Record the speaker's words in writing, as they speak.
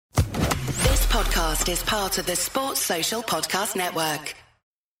podcast is part of the Sports Social Podcast Network.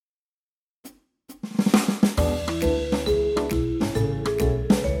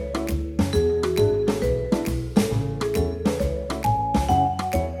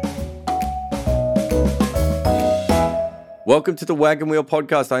 Welcome to the Wagon Wheel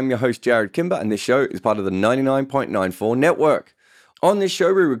Podcast. I'm your host, Jared Kimber, and this show is part of the 99.94 network. On this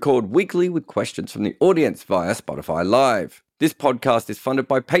show, we record weekly with questions from the audience via Spotify Live. This podcast is funded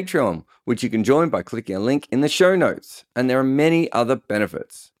by Patreon, which you can join by clicking a link in the show notes. And there are many other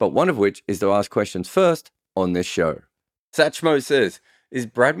benefits, but one of which is to ask questions first on this show. Satchmo says, is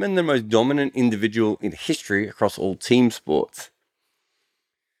Bradman the most dominant individual in history across all team sports?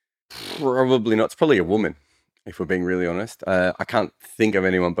 Probably not. It's probably a woman, if we're being really honest. I can't think of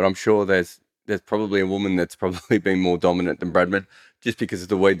anyone, but I'm sure there's probably a woman that's probably been more dominant than Bradman, just because of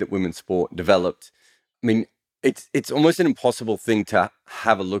the way that women's sport developed. I mean, it's almost an impossible thing to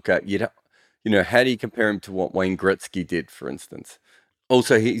have a look at. How do you compare him to what Wayne Gretzky did, for instance?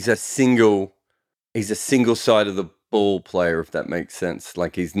 Also, he's a single side of the ball player, if that makes sense.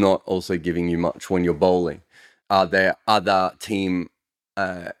 Like, he's not also giving you much when you're bowling. Are there other team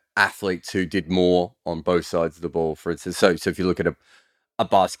athletes who did more on both sides of the ball, for instance? So if you look at a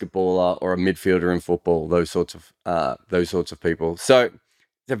basketballer or a midfielder in football, those sorts of people. So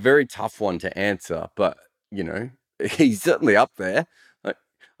it's a very tough one to answer, but he's certainly up there.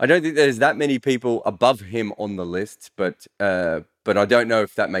 I don't think there's that many people above him on the list, but I don't know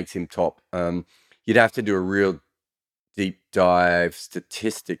if that makes him top. You'd have to do a real deep dive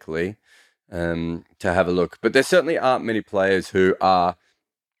statistically to have a look. But there certainly aren't many players who are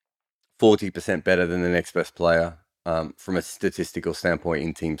 40% better than the next best player from a statistical standpoint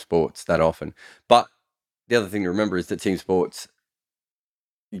in team sports that often. But the other thing to remember is that team sports,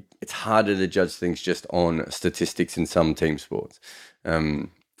 it's harder to judge things just on statistics in some team sports.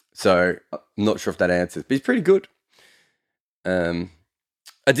 So I'm not sure if that answers, but he's pretty good.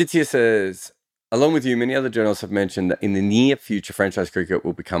 Aditya says, along with you, many other journalists have mentioned that in the near future, franchise cricket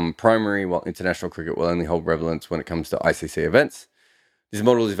will become primary, while international cricket will only hold relevance when it comes to ICC events. This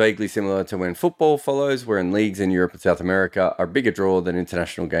model is vaguely similar to when football follows, wherein leagues in Europe and South America are a bigger draw than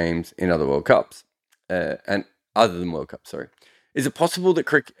international games in other World Cups, and other than World Cups. Sorry, is it possible in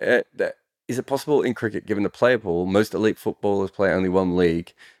cricket, given the player pool, most elite footballers play only one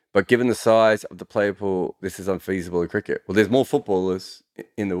league, but given the size of the player pool, this is unfeasible in cricket? Well, there's more footballers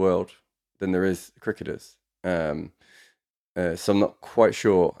in the world than there is cricketers, so I'm not quite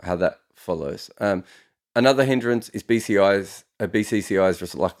sure how that follows. Another hindrance is BCCI's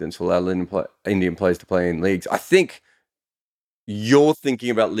reluctance to allow Indian players to play in leagues. I think you're thinking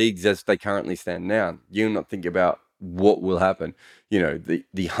about leagues as they currently stand now. You're not thinking about what will happen. The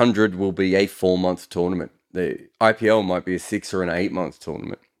 100 will be a 4-month tournament. The IPL might be a 6 or an 8-month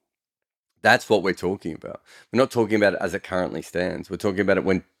tournament. That's what we're talking about. We're not talking about it as it currently stands. We're talking about it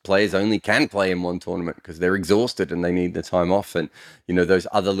when players only can play in one tournament because they're exhausted and they need the time off. And, those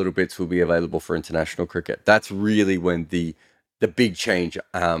other little bits will be available for international cricket. That's really when the big change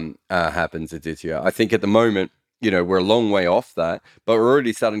happens, Aditya. I think at the moment, we're a long way off that, but we're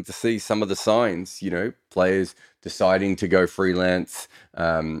already starting to see some of the signs, players deciding to go freelance,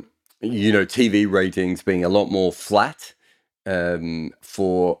 TV ratings being a lot more flat flat's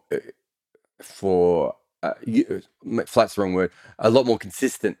the wrong word, a lot more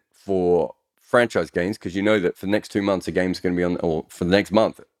consistent for franchise games, because that for the next 2 months a game's going to be on, or for the next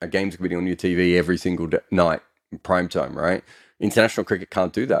month a game's going to be on your TV every single night in prime time, right? International cricket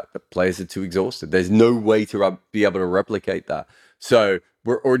can't do that. The players are too exhausted. There's no way to be able to replicate that. So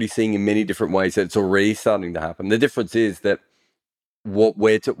we're already seeing in many different ways that it's already starting to happen. The difference is that what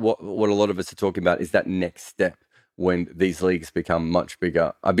a lot of us are talking about is that next step when these leagues become much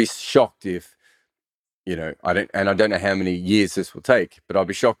bigger. I'd be shocked if, I don't know how many years this will take, but I'll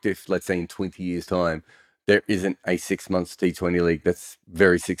be shocked if, let's say in 20 years' time, there isn't a 6-month T20 league that's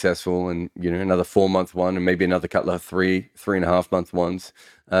very successful, and another 4-month one, and maybe another couple of 3.5-month ones.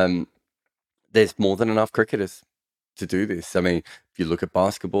 There's more than enough cricketers to do this. I mean, if you look at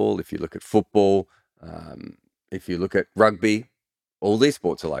basketball, if you look at football, if you look at rugby, all these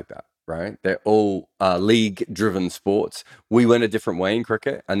sports are like that, right? They're all league-driven sports. We went a different way in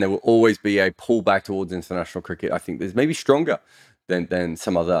cricket, and there will always be a pullback towards international cricket. I think there's maybe stronger than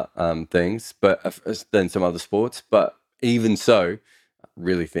some other things, but than some other sports. But even so, I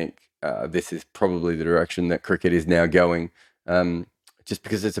really think this is probably the direction that cricket is now going. Just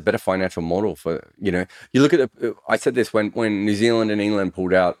because it's a better financial model for, you look at I said this when New Zealand and England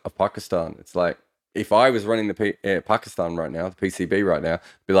pulled out of Pakistan. It's like, if I was running the Pakistan right now, the PCB right now,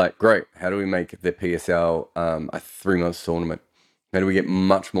 I'd be like, great, how do we make the PSL a 3-month tournament? How do we get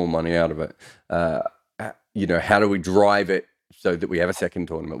much more money out of it? How do we drive it so that we have a second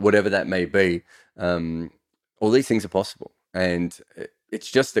tournament, whatever that may be? All these things are possible, and it's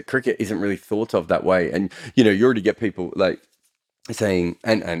just that cricket isn't really thought of that way. And you already get people like saying,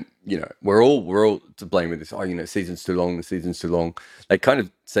 and we're all to blame with this. Oh, season's too long. The season's too long. They kind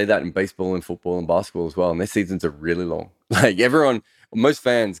of say that in baseball and football and basketball as well. And their seasons are really long. Like most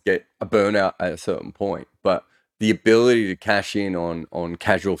fans get a burnout at a certain point, but the ability to cash in on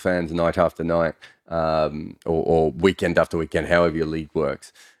casual fans night after night, or weekend after weekend, however your league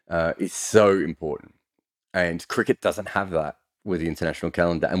works, is so important. And cricket doesn't have that with the international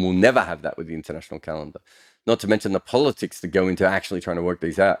calendar, and will never have that with the international calendar. Not to mention the politics that go into actually trying to work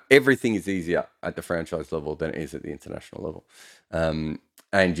these out. Everything is easier at the franchise level than it is at the international level.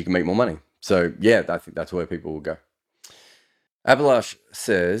 And you can make more money. So, yeah, I think that's where people will go. Abhilash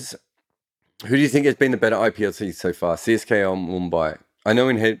says, who do you think has been the better IPL team so far, CSK or Mumbai? I know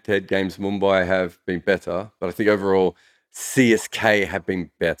in head-to-head games, Mumbai have been better, but I think overall, CSK have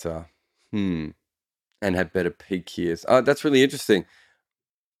been better. And had better peak years. That's really interesting.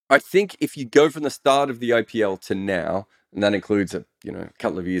 I think if you go from the start of the IPL to now, and that includes a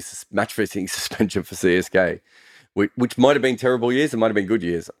couple of years match fixing suspension for CSK, which might have been terrible years, it might have been good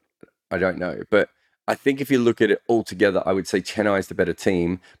years. I don't know. But I think if you look at it all together, I would say Chennai is the better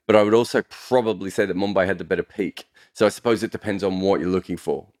team, but I would also probably say that Mumbai had the better peak. So I suppose it depends on what you're looking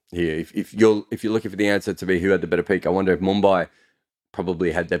for here. If you're looking for the answer to be who had the better peak, I wonder if Mumbai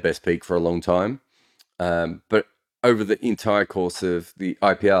probably had their best peak for a long time. But over the entire course of the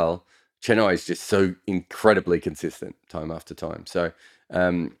IPL, Chennai is just so incredibly consistent time after time. So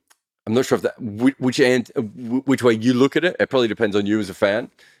I'm not sure if that which way you look at it. It probably depends on you as a fan.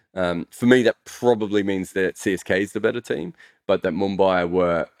 For me, that probably means that CSK is the better team, but that Mumbai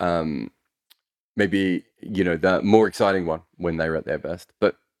were maybe the more exciting one when they were at their best.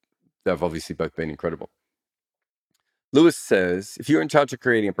 But they've obviously both been incredible. Lewis says, if you're in charge of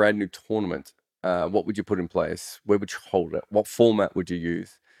creating a brand new tournament, what would you put in place? Where would you hold it? What format would you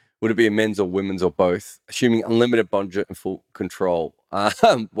use? Would it be a men's or women's or both? Assuming unlimited budget and full control.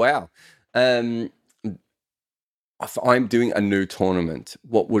 Wow. If I'm doing a new tournament,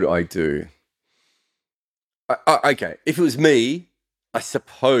 what would I do? Okay, if it was me, I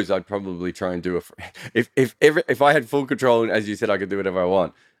suppose I'd probably try and do if I had full control and, as you said, I could do whatever I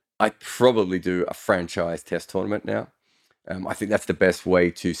want, I'd probably do a franchise test tournament now. I think that's the best way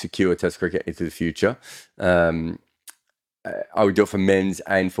to secure Test cricket into the future. I would do it for men's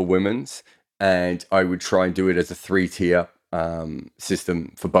and for women's, and I would try and do it as a 3-tier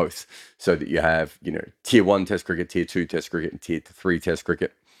system for both, so that you have tier 1 Test cricket, tier 2 Test cricket, and tier 3 Test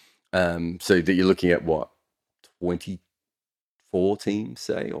cricket. So that you're looking at 24 teams,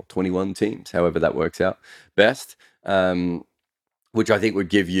 say, or 21 teams, however that works out best. Which I think would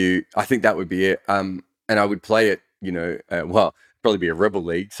give you. I think that would be it. And I would play it. Probably be a rebel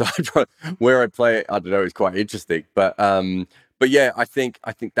league. So where I'd play it, I don't know, is quite interesting. But yeah, I think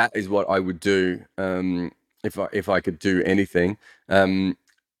that is what I would do if I could do anything.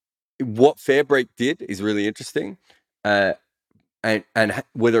 What Fairbreak did is really interesting. And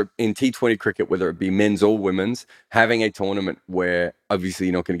whether in T20 cricket, whether it be men's or women's, having a tournament where obviously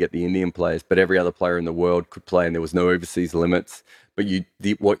you're not going to get the Indian players, but every other player in the world could play, and there was no overseas limits. But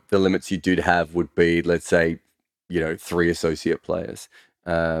what the limits you did have would be, let's say, 3 associate players,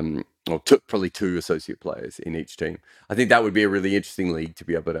 or probably 2 associate players in each team. I think that would be a really interesting league to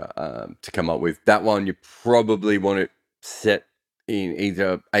be able to come up with. That one you probably want it set in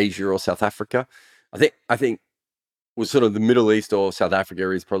either Asia or South Africa. I think was sort of the Middle East or South Africa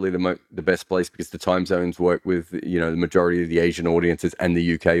is probably the best place, because the time zones work with the majority of the Asian audiences and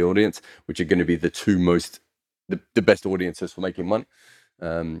the UK audience, which are going to be the best audiences for making money.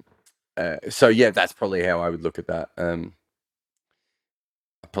 So yeah, that's probably how I would look at that. I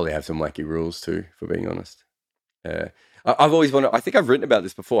probably have some wacky rules too, for being honest. I've always wanted. I think I've written about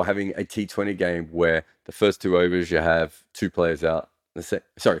this before, having a T20 game where the first 2 overs you have 2 players out.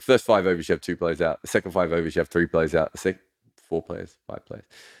 First 5 overs you have 2 players out. The second 5 overs you have 3 players out. The second 4 players, 5 players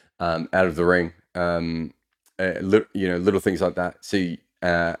out of the ring. Little things like that. So,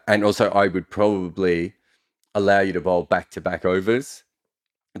 and also I would probably allow you to bowl back-to-back overs,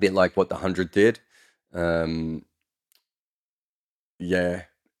 a bit like what the 100 did. Yeah,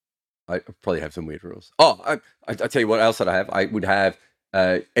 I probably have some weird rules. I tell you what else that I have. I would have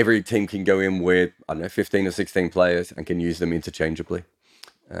every team can go in with, I don't know, 15 or 16 players and can use them interchangeably.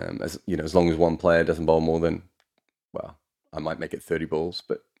 As long as one player doesn't bowl more than, well, I might make it 30 balls,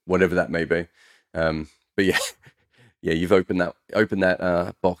 but whatever that may be. But yeah, yeah, you've opened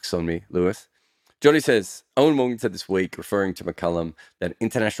that box on me, Lewis. Johnny says, Owen Morgan said this week, referring to McCullum, that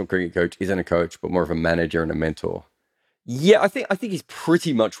international cricket coach isn't a coach, but more of a manager and a mentor. Yeah, I think he's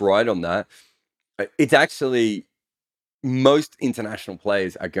pretty much right on that. It's actually most international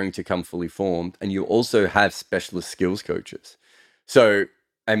players are going to come fully formed, and you also have specialist skills coaches. So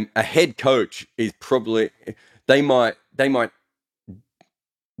a head coach is probably they might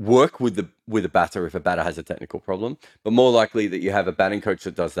work with the batter if a batter has a technical problem, but more likely that you have a batting coach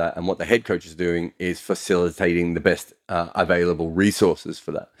that does that, and what the head coach is doing is facilitating the best available resources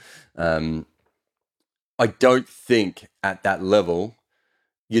for that. I don't think at that level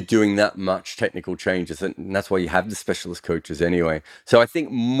you're doing that much technical changes, and that's why you have the specialist coaches anyway. So I think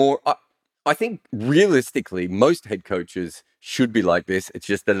I think realistically, most head coaches should be like this. It's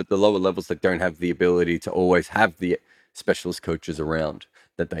just that at the lower levels, they don't have the ability to always have the specialist coaches around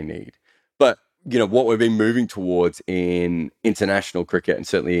that they need. But what we've been moving towards in international cricket, and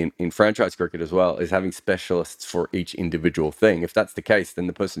certainly in franchise cricket as well, is having specialists for each individual thing. If that's the case, then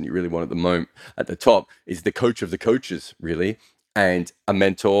the person you really want at the moment at the top is the coach of the coaches, really, and a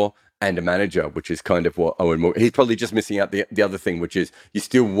mentor and a manager, which is kind of what Owen Morgan. He's probably just missing out the other thing, which is you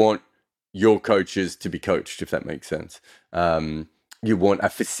still want your coaches to be coached, if that makes sense. You want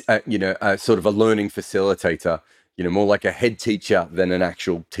a sort of a learning facilitator, more like a head teacher than an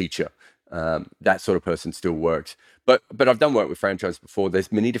actual teacher. That sort of person still works. But I've done work with franchise before.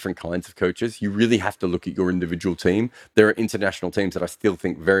 There's many different kinds of coaches. You really have to look at your individual team. There are international teams that I still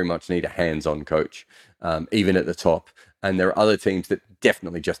think very much need a hands-on coach, even at the top. And there are other teams that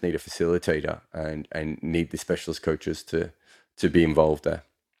definitely just need a facilitator and need the specialist coaches to be involved there.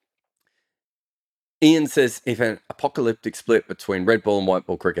 Ian says, if an apocalyptic split between red ball and white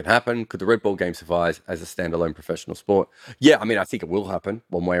ball cricket happened, could the red ball game survive as a standalone professional sport? Yeah, I mean, I think it will happen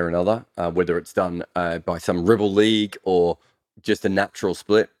one way or another, whether it's done by some rebel league or just a natural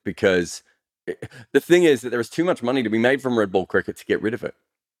split, because the thing is that there is too much money to be made from red ball cricket to get rid of it.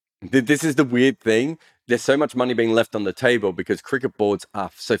 This is the weird thing. There's so much money being left on the table because cricket boards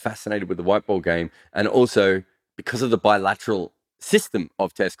are so fascinated with the white ball game, and also because of the bilateral system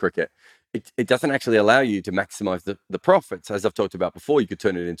of Test cricket. It doesn't actually allow you to maximize the profits. As I've talked about before, you could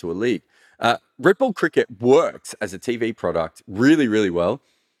turn it into a league. Red ball cricket works as a TV product really, really well,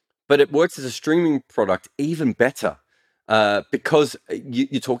 but it works as a streaming product even better because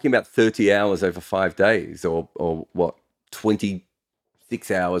you're talking about 30 hours over 5 days or what,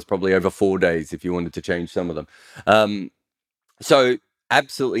 26 hours probably over 4 days if you wanted to change some of them. So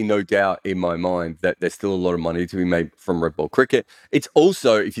absolutely no doubt in my mind that there's still a lot of money to be made from red ball cricket. It's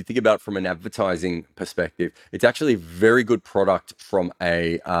also, if you think about it from an advertising perspective, it's actually a very good product from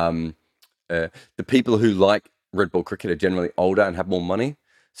the people who like red ball cricket are generally older and have more money.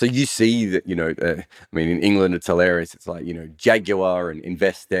 So you see that, I mean, in England, it's hilarious. It's like, Jaguar and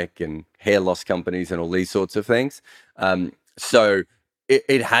Investec and hair loss companies and all these sorts of things. So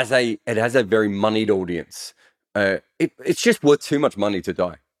it has a very moneyed audience. It's just worth too much money to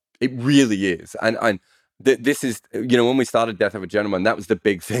die. It really is. And this is, when we started Death of a Gentleman, that was the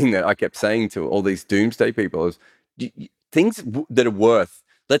big thing that I kept saying to all these doomsday people is things that are worth,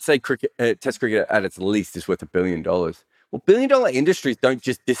 let's say Test cricket at its least is worth $1 billion. Well, $1 billion industries don't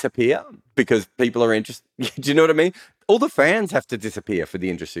just disappear because people are interested. Do you know what I mean? All the fans have to disappear for the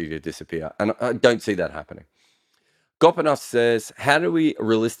industry to disappear. And I don't see that happening. Gopinath says, how do we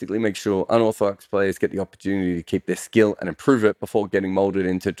realistically make sure unorthodox players get the opportunity to keep their skill and improve it before getting molded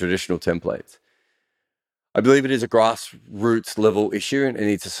into traditional templates? I believe it is a grassroots level issue and it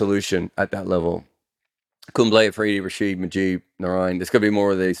needs a solution at that level. Kumble, Afridi, Rashid, Majid, Narayan. There's got to be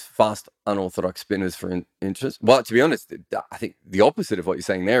more of these fast, unorthodox spinners for interest. Well, to be honest, I think the opposite of what you're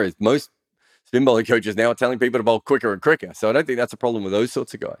saying there is most spin bowling coaches now are telling people to bowl quicker and quicker. So I don't think that's a problem with those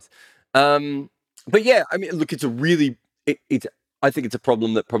sorts of guys. But yeah, I mean, look, it's a really, I think it's a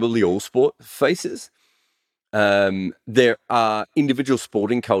problem that probably all sport faces. There are individual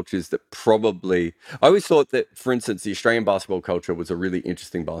sporting cultures that I always thought that, for instance, the Australian basketball culture was a really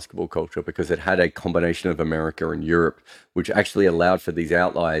interesting basketball culture because it had a combination of America and Europe, which actually allowed for these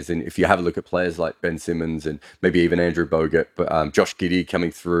outliers. And if you have a look at players like Ben Simmons and maybe even Andrew Bogut, but Josh Giddey coming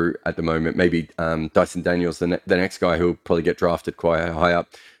through at the moment, maybe Dyson Daniels, the next guy who'll probably get drafted quite high up.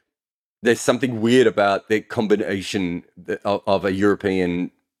 There's something weird about the combination of a European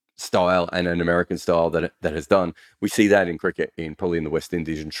style and an American style that has done. We see that in cricket, probably in the West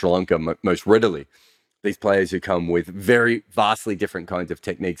Indies and Sri Lanka most readily. These players who come with very vastly different kinds of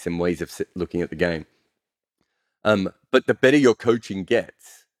techniques and ways of looking at the game. But the better your coaching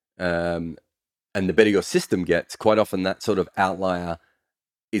gets, and the better your system gets, quite often that sort of outlier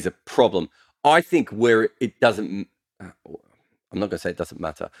is a problem. I think where it doesn't... I'm not going to say it doesn't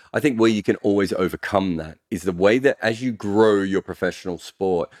matter. I think where you can always overcome that is the way that as you grow your professional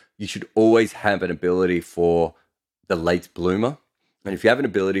sport, you should always have an ability for the late bloomer. And if you have an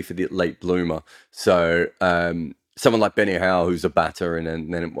ability for the late bloomer, so someone like Benny Howe, who's a batter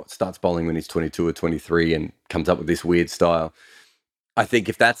and then starts bowling when he's 22 or 23 and comes up with this weird style, I think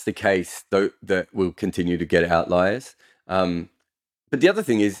if that's the case, that we'll continue to get outliers. But the other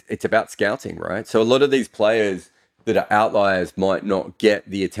thing is, it's about scouting, right? So a lot of these players that are outliers might not get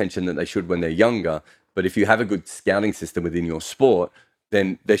the attention that they should when they're younger. But if you have a good scouting system within your sport,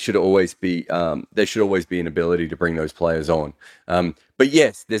 then there should always be an ability to bring those players on. But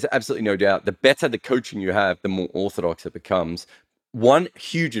yes, there's absolutely no doubt. The better the coaching you have, the more orthodox it becomes. One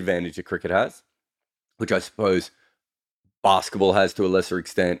huge advantage that cricket has, which I suppose basketball has to a lesser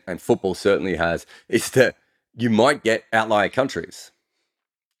extent, and football certainly has, is that you might get outlier countries,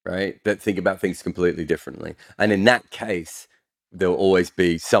 right, that think about things completely differently. And in that case, there'll always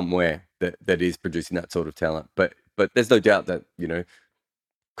be somewhere that is producing that sort of talent. But there's no doubt that,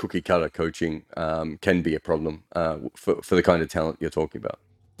 cookie cutter coaching can be a problem for the kind of talent you're talking about.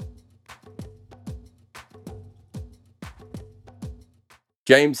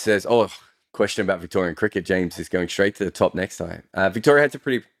 James says, question about Victorian cricket. James is going straight to the top next time. Victoria had some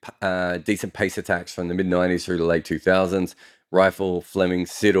pretty decent pace attacks from the mid-90s through the late 2000s. Rifle, Fleming,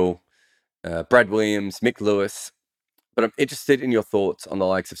 Siddle, Brad Williams, Mick Lewis. But I'm interested in your thoughts on the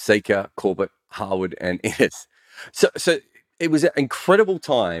likes of Saker, Corbett, Harwood, and Innes. So it was an incredible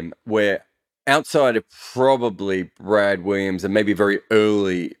time where, outside of probably Brad Williams and maybe very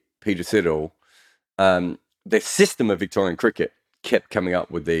early Peter Siddle, the system of Victorian cricket kept coming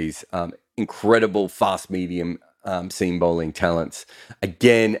up with these incredible fast medium seam bowling talents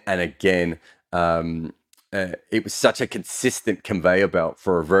again and again. It was such a consistent conveyor belt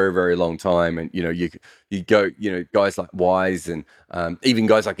for a very, very long time. And, you go, guys like Wise and even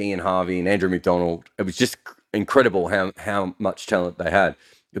guys like Ian Harvey and Andrew McDonald. It was just incredible how much talent they had.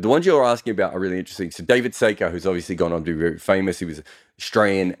 The ones you're asking about are really interesting. So David Saker, who's obviously gone on to be very famous, he was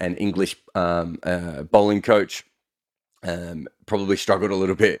Australian and English bowling coach. Probably struggled a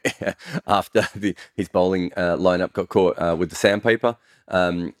little bit after his bowling lineup got caught with the sandpaper.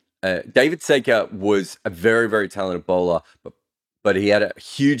 David Saker was a very, very talented bowler, but he had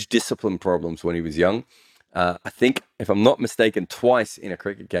huge discipline problems when he was young. I think, if I'm not mistaken, twice in a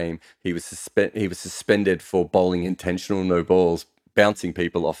cricket game he was suspended for bowling intentional no balls, bouncing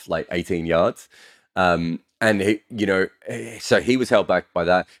people off like 18 yards. And so he was held back by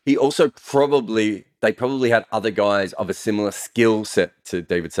that. He also they probably had other guys of a similar skill set to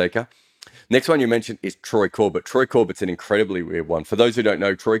David Saker. Next one you mentioned is Troy Corbett. Troy Corbett's an incredibly weird one. For those who don't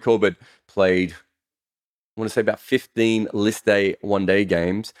know, Troy Corbett played, I want to say, about 15 list day one-day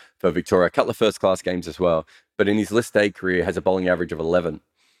games for Victoria, a couple of first-class games as well. But in his list day career, has a bowling average of 11.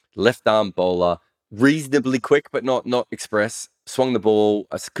 Left-arm bowler, reasonably quick, but not express. Swung the ball.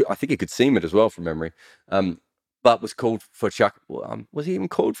 I think he could seam it as well from memory. But was called for chuck. Was he even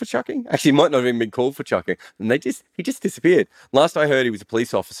called for chucking? Actually, he might not have even been called for chucking. And he just disappeared. Last I heard, he was a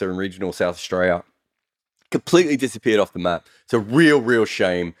police officer in regional South Australia. Completely disappeared off the map. It's a real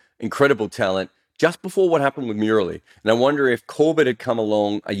shame. Incredible talent. Just before what happened with Murali. And I wonder if Corbett had come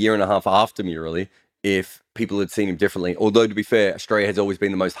along a year and a half after Murali, if people had seen him differently. Although, to be fair, Australia has always been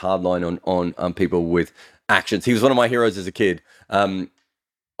the most hardline on people with actions. He was one of my heroes as a kid.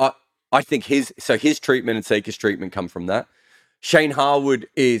 I think his treatment and Saker's treatment come from that. Shane Harwood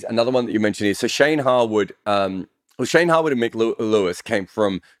is another one that you mentioned here. So Shane Harwood and Mick Lewis came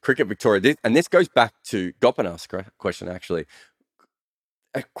from Cricket Victoria. And this goes back to Gopinath's question, actually.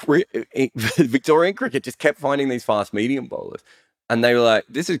 Victorian cricket just kept finding these fast medium bowlers. And they were like,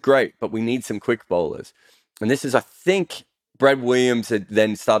 this is great, but we need some quick bowlers. And this is, I think, Brad Williams had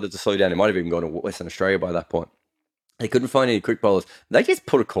then started to slow down. He might have even gone to Western Australia by that point. They couldn't find any quick bowlers. They just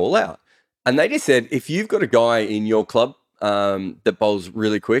put a call out. And they just said, if you've got a guy in your club that bowls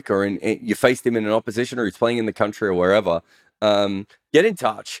really quick, or you faced him in an opposition, or he's playing in the country or wherever, get in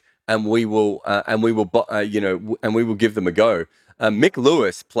touch, and we will give them a go. Mick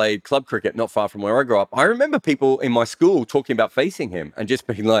Lewis played club cricket not far from where I grew up. I remember people in my school talking about facing him and just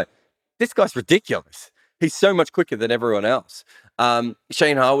being like, this guy's ridiculous. He's so much quicker than everyone else.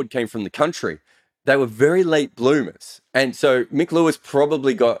 Shane Harwood came from the country. They were very late bloomers. And so Mick Lewis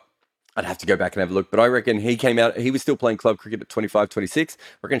probably got, I'd have to go back and have a look, but I reckon he came out, he was still playing club cricket at 25, 26. I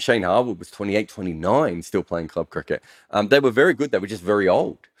reckon Shane Harwood was 28, 29, still playing club cricket. They were very good. They were just very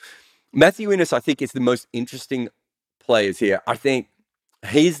old. Matthew Innes, I think, is the most interesting players here. I think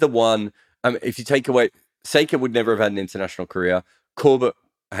he's the one, if you take away, Saker would never have had an international career. Corbett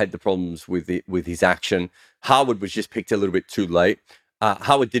had the problems with his action. Harwood was just picked a little bit too late.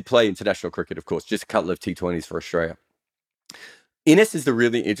 Harwood did play international cricket, of course, just a couple of T20s for Australia. Innes is the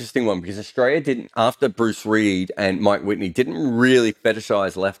really interesting one because Australia didn't, after Bruce Reid and Mike Whitney, didn't really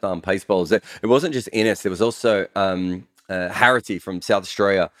fetishize left-arm pace bowlers. It wasn't just Innes. There was also Harity from South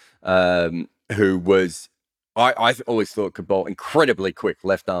Australia, who was, I always thought could bowl incredibly quick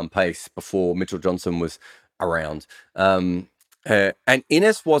left-arm pace before Mitchell Johnson was around. And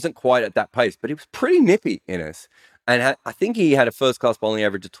Innes wasn't quite at that pace, but he was pretty nippy, Innes. And I think he had a first-class bowling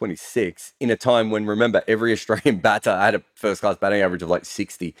average of 26 in a time when, remember, every Australian batter had a first-class batting average of like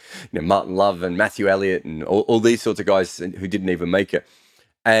 60. Martin Love and Matthew Elliott and all these sorts of guys who didn't even make it.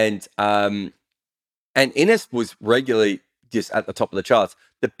 And Innes was regularly just at the top of the charts.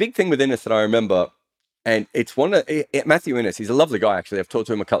 The big thing with Innes that I remember, and it's Matthew Innes, he's a lovely guy, actually. I've talked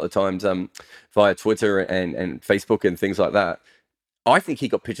to him a couple of times via Twitter and Facebook and things like that. I think he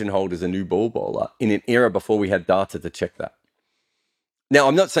got pigeonholed as a new ball bowler in an era before we had data to check that. Now,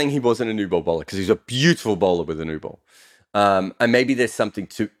 I'm not saying he wasn't a new ball bowler because he's a beautiful bowler with a new ball. And maybe there's something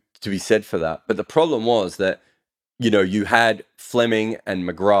to be said for that. But the problem was that, you had Fleming and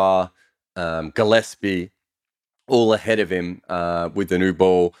McGrath, Gillespie all ahead of him with the new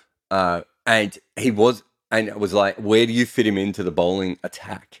ball. And it was like, where do you fit him into the bowling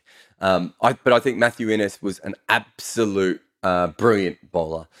attack? But I think Matthew Innes was an absolute brilliant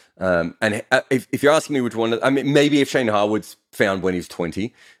bowler. And if you're asking me which one, maybe if Shane Harwood's found when he's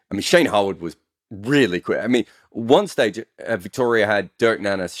 20, Shane Harwood was really quick. One stage, Victoria had Dirk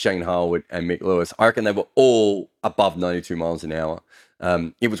Nannes, Shane Harwood, and Mick Lewis. I reckon they were all above 92 miles an hour.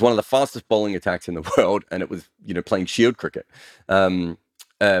 It was one of the fastest bowling attacks in the world, and it was, playing shield cricket.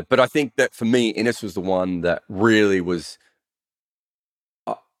 But I think that for me, Innes was the one that really was,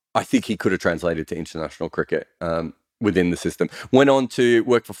 I think he could have translated to international cricket within the system. Went on to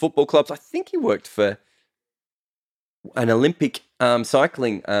work for football clubs. I think he worked for an Olympic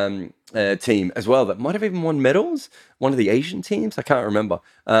cycling team as well that might have even won medals. One of the Asian teams, I can't remember.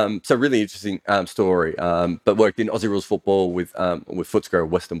 So really interesting story. But worked in Aussie rules football with Footscray,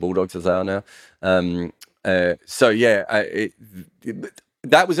 Western Bulldogs as they are now.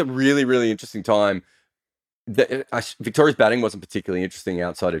 That was a really, really interesting time. Victoria's batting wasn't particularly interesting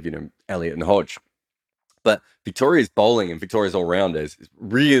outside of Elliott and Hodge. But Victoria's bowling and Victoria's all-rounders is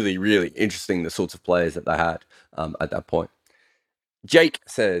really, really interesting, the sorts of players that they had at that point. Jake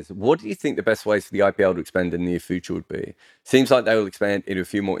says, what do you think the best ways for the IPL to expand in the near future would be? Seems like they will expand into a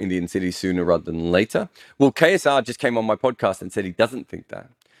few more Indian cities sooner rather than later. Well, KSR just came on my podcast and said he doesn't think that.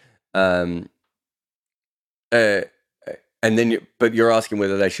 But you're asking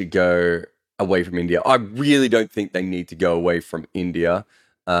whether they should go away from India. I really don't think they need to go away from India.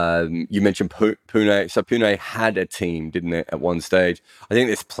 You mentioned Pune. So Pune had a team, didn't it, at one stage? I think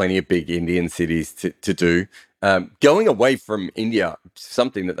there's plenty of big Indian cities to do. Going away from India,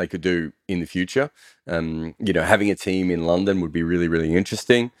 something that they could do in the future. Having a team in London would be really, really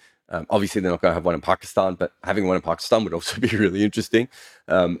interesting. Obviously, they're not going to have one in Pakistan, but having one in Pakistan would also be really interesting.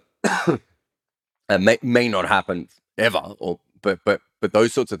 May not happen ever, but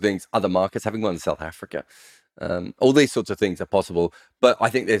those sorts of things, other markets, having one in South Africa. All these sorts of things are possible, but I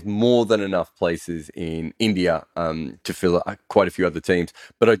think there's more than enough places in India to fill quite a few other teams.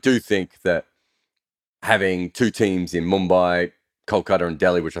 But I do think that having two teams in Mumbai, Kolkata and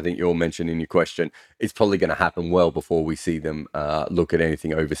Delhi, which I think you all mentioned in your question, is probably going to happen well before we see them look at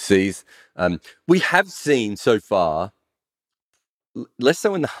anything overseas. We have seen so far, less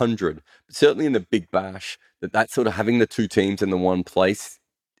so in the 100, but certainly in the Big Bash, that sort of having the two teams in the one place,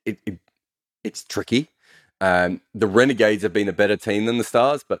 it's tricky. The Renegades have been a better team than the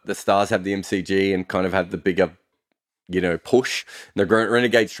Stars, but the Stars have the MCG and kind of have the bigger, push. And the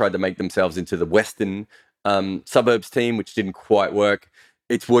Renegades tried to make themselves into the Western Suburbs team, which didn't quite work.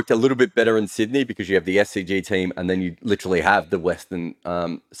 It's worked a little bit better in Sydney because you have the SCG team and then you literally have the Western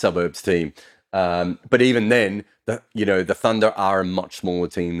Suburbs team. But even then, the Thunder are a much smaller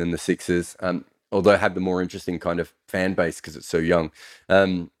team than the Sixers, although have the more interesting kind of fan base because it's so young.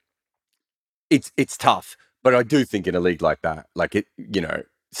 It's tough, but I do think in a league like that,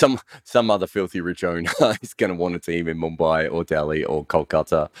 some other filthy rich owner is going to want a team in Mumbai or Delhi or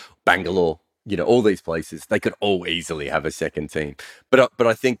Kolkata, Bangalore, all these places. They could all easily have a second team, but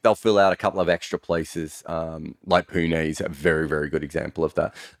I think they'll fill out a couple of extra places. Like Pune is a very, very good example of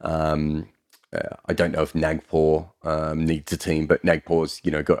that. I don't know if Nagpur needs a team, but Nagpur's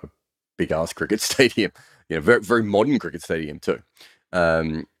got a big ass cricket stadium, very, very modern cricket stadium too.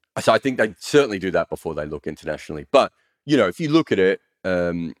 So I think they certainly do that before they look internationally. But if you look at it,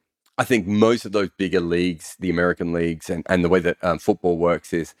 I think most of those bigger leagues, the American leagues, and the way that football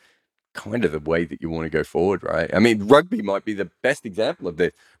works is kind of the way that you want to go forward, right? I mean, rugby might be the best example of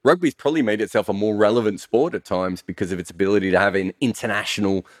this. Rugby's probably made itself a more relevant sport at times because of its ability to have an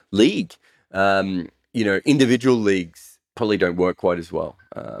international league. Individual leagues probably don't work quite as well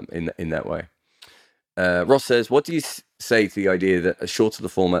in that way. Ross says, what do you say to the idea that the shorter the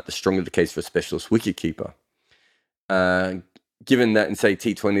format, the stronger the case for a specialist wicketkeeper? Given that in, say,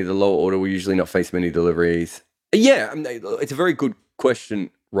 T20, the lower order will usually not face many deliveries. Yeah, I mean, it's a very good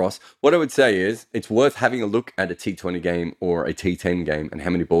question, Ross. What I would say is it's worth having a look at a T20 game or a T10 game and how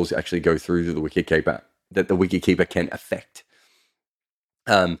many balls actually go through to the wicketkeeper that the wicketkeeper can affect.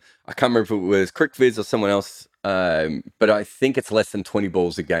 I can't remember if it was CricViz or someone else, but I think it's less than 20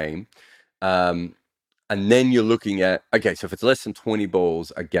 balls a game. And then you're looking at, okay, so if it's less than 20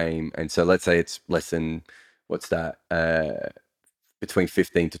 balls a game, and so let's say it's less than, what's that, between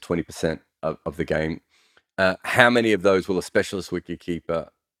 15 to 20% of the game, how many of those will a specialist wicketkeeper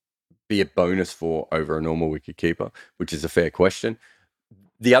be a bonus for over a normal wicketkeeper, which is a fair question.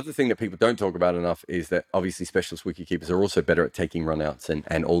 The other thing that people don't talk about enough is that obviously specialist wicketkeepers are also better at taking runouts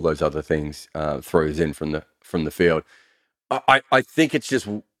and all those other things, throws in from the field. I think it's just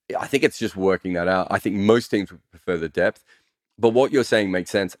working that out. I think most teams would prefer the depth, but what you're saying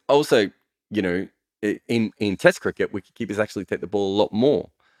makes sense. Also, in Test cricket, wicketkeepers actually take the ball a lot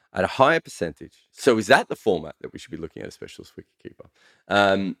more at a higher percentage. So is that the format that we should be looking at a specialist wicketkeeper?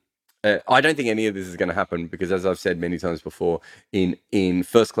 I don't think any of this is going to happen because, as I've said many times before, in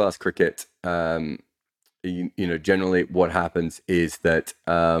first class cricket, generally what happens is that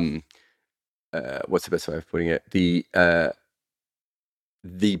what's the best way of putting it?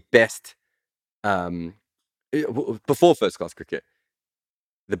 The best before first class cricket,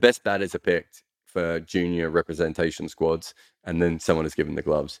 the best batters are picked for junior representation squads, and then someone is given the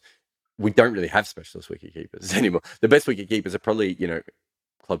gloves. We don't really have specialist wicketkeepers anymore. The best wicketkeepers are probably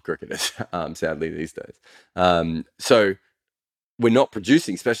club cricketers, sadly these days. So we're not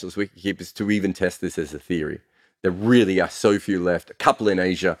producing specialist wicketkeepers to even test this as a theory. There really are so few left. A couple in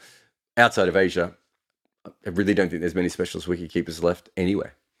Asia. Outside of Asia, I really don't think there's many specialist wicketkeepers left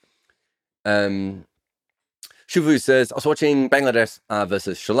anyway. Shuvu says, I was watching Bangladesh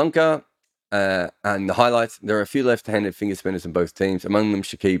versus Sri Lanka and the highlights. There are a few left-handed finger spinners in both teams. Among them,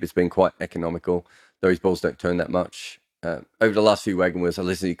 Shakib has been quite economical, though his balls don't turn that much. Over the last few wagon wheels, I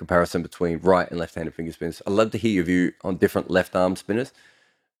listened to your comparison between right and left-handed finger spinners. I'd love to hear your view on different left-arm spinners.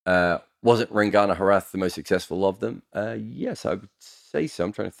 Wasn't Rengana Harath the most successful of them? Yes, I would say so.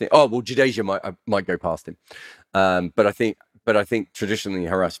 I'm trying to think. Oh, well, Jadeja might go past him. But I think traditionally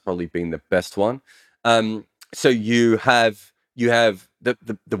Harath's probably been the best one. So you have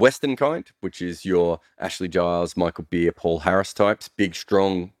the Western kind, which is your Ashley Giles, Michael Beer, Paul Harris types, big,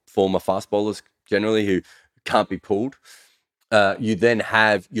 strong, former fast bowlers generally who can't be pulled. You then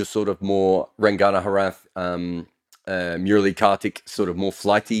have your sort of more Rengana Harath, Murali Kartik, sort of more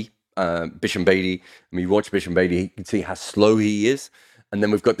flighty, Bisham Beatty. I mean, you watch Bisham Beatty, you can see how slow he is. And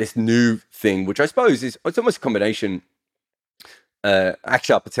then we've got this new thing, which I suppose it's almost a combination.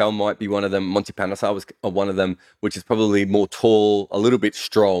 Akshar Patel might be one of them. Monty Panesar was one of them, which is probably more tall, a little bit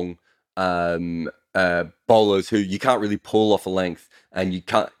strong bowlers who you can't really pull off a length and you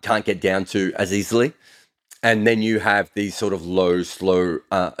can't get down to as easily. And then you have these sort of low,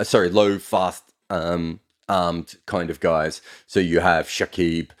 fast armed kind of guys. So you have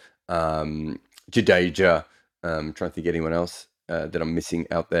Shakib, Jadeja. I'm trying to think of anyone else that I'm missing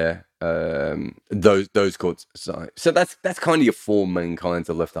out there. Those chords. So that's kind of your four main kinds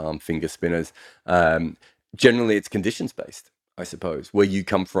of left arm finger spinners. Generally, it's conditions based, I suppose, where you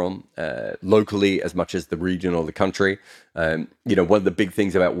come from locally as much as the region or the country. One of the big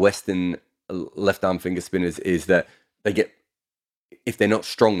things about Western left arm finger spinners is that they get, if they're not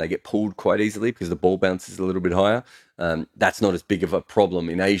strong, they get pulled quite easily because the ball bounces a little bit higher. That's not as big of a problem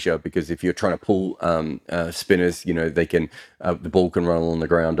in Asia because if you're trying to pull spinners, they can the ball can run along the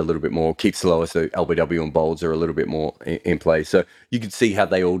ground a little bit more, keep slower, so LBW and bowls are a little bit more in play. So you can see how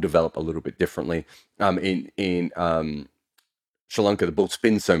they all develop a little bit differently. In Sri Lanka, the ball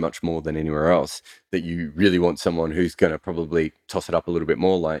spins so much more than anywhere else that you really want someone who's going to probably toss it up a little bit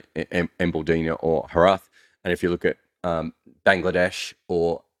more, like Embaldina or Harath. And if you look at Bangladesh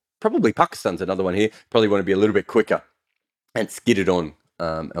or probably Pakistan's another one here, probably want to be a little bit quicker and skid it on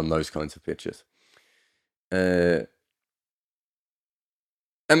those kinds of pitches. Emma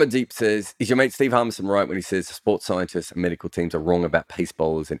Deep says, is your mate Steve Harmison right when he says sports scientists and medical teams are wrong about pace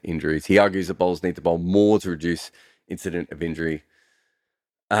bowlers and injuries? He argues that bowlers need to bowl more to reduce incident of injury.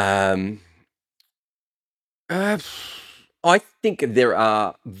 I think there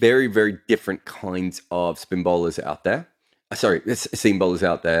are very, very different kinds of spin bowlers out there. Sorry, seam bowlers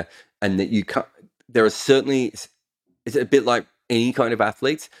out there, and that you can't. There are certainly. It's a bit like any kind of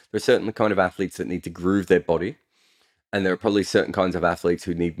athletes. There are certain kind of athletes that need to groove their body, and there are probably certain kinds of athletes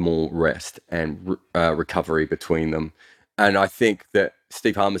who need more rest and recovery between them. And I think that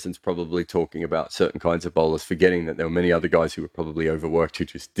Steve Harmison's probably talking about certain kinds of bowlers, forgetting that there were many other guys who were probably overworked who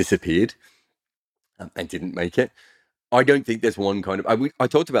just disappeared and didn't make it. I don't think there's one kind of. I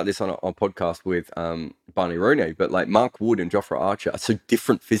talked about this on a podcast with Barney Ronay, but like Mark Wood and Jofra Archer are so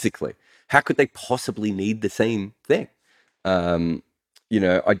different physically. How could they possibly need the same thing? I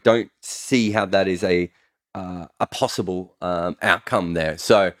don't see how that is a possible outcome there.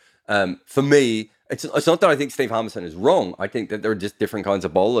 So for me, it's not that I think Steve Harmison is wrong. I think that there are just different kinds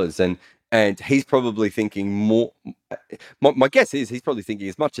of bowlers, and he's probably thinking more. My guess is he's probably thinking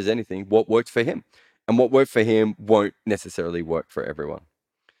as much as anything what works for him, and what worked for him won't necessarily work for everyone.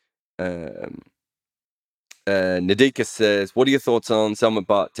 Nadika says, "What are your thoughts on Salman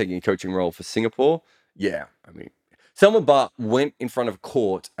Butt taking a coaching role for Singapore?" Yeah, I mean, Salman Butt went in front of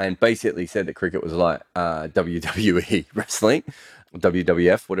court and basically said that cricket was like WWE wrestling,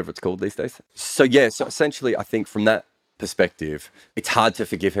 WWF, whatever it's called these days. So yeah, so essentially, I think from that perspective, it's hard to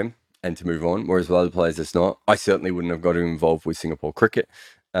forgive him and to move on, whereas with other players, it's not. I certainly wouldn't have got him involved with Singapore cricket.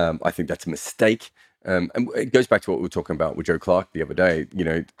 I think that's a mistake. And it goes back to what we were talking about with Joe Clark the other day.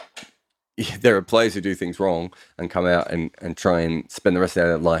 There are players who do things wrong and come out and try and spend the rest of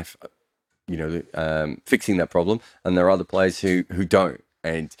their life, fixing that problem. And there are other players who don't.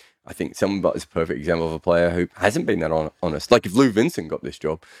 And I think Salman Butt is a perfect example of a player who hasn't been that honest. Like if Lou Vincent got this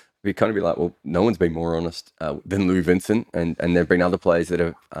job, we'd kind of be like, well, no one's been more honest than Lou Vincent. And there have been other players that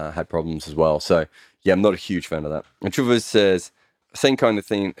have had problems as well. So, yeah, I'm not a huge fan of that. And Truvers says, same kind of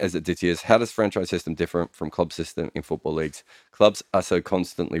thing as Aditya's. How does franchise system differ from club system in football leagues? Clubs are so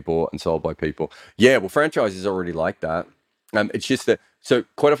constantly bought and sold by people. Yeah, well, franchise is already like that. It's just that. So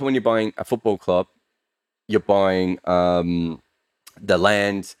quite often when you're buying a football club, you're buying the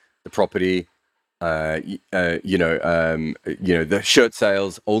land, the property, the shirt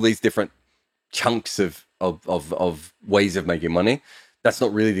sales, all these different chunks of ways of making money. That's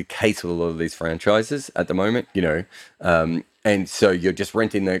not really the case with a lot of these franchises at the moment, and so you're just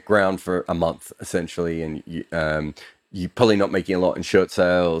renting the ground for a month essentially, and you're probably not making a lot in shirt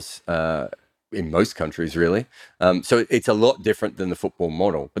sales in most countries, really. So it's a lot different than the football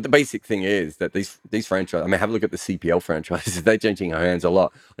model. But the basic thing is that these franchises, I mean, have a look at the CPL franchises. They're changing hands a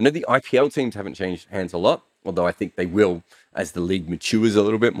lot. I know the IPL teams haven't changed hands a lot, although I think they will as the league matures a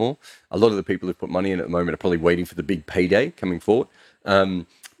little bit more. A lot of the people who've put money in at the moment are probably waiting for the big payday coming forward.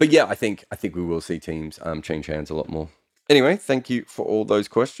 But yeah, I think we will see teams change hands a lot more. Anyway, thank you for all those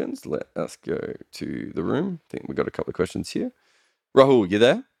questions. Let us go to the room. I think we've got a couple of questions here. Rahul, you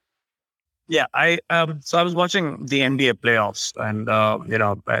there? Yeah, so I was watching the NBA playoffs, and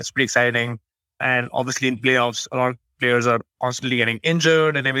it's pretty exciting. And obviously, in playoffs, a lot of players are constantly getting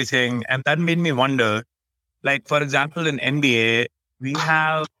injured and everything, and that made me wonder. Like, for example, in NBA, we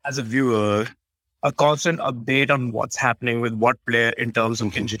have, as a viewer, a constant update on what's happening with what player in terms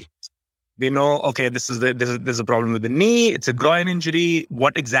of injuries. We know, okay, there's a problem with the knee, it's a groin injury.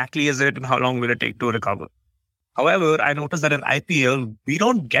 What exactly is it, and how long will it take to recover? However, I noticed that in IPL, we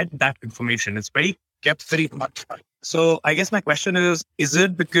don't get that information. It's kept very much. So I guess my question is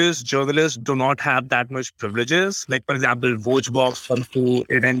it because journalists do not have that much privileges? Like, for example, Vojbox comes to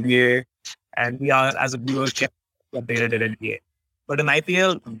in NBA, and we are, as a viewer, kept updated in NBA. But in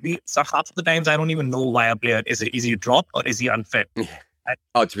IPL, half of the times I don't even know why a player is he dropped or is he unfit. Yeah.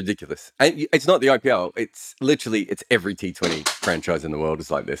 Oh, it's ridiculous. And it's not the IPL. It's every T20 franchise in the world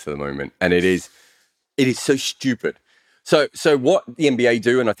is like this at the moment. And it is so stupid. So what the NBA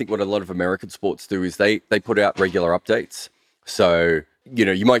do, and I think what a lot of American sports do, is they put out regular updates. So,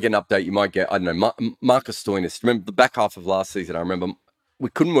 you might get an update. You might get, I don't know, Marcus Stoinis. Remember the back half of last season, I remember we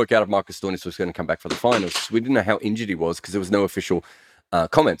couldn't work out if Marcus Stoinis was going to come back for the finals. We didn't know how injured he was because there was no official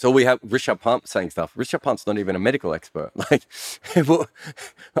comments. Or we have Rishabh Pant saying stuff. Rishabh Pant's not even a medical expert. Like,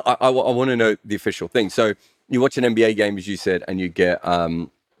 I want to know the official thing. So you watch an NBA game, as you said, and you get,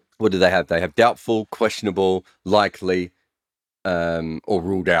 what do they have? They have doubtful, questionable, likely, or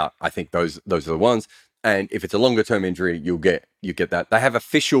ruled out. I think those are the ones. And if it's a longer term injury, you get that. They have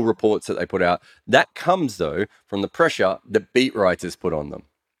official reports that they put out. That comes, though, from the pressure that beat writers put on them,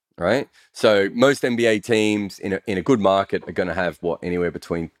 right? So most NBA teams in a good market are going to have anywhere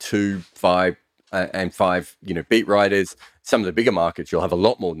between 2, 5, and 5, beat writers. Some of the bigger markets, you'll have a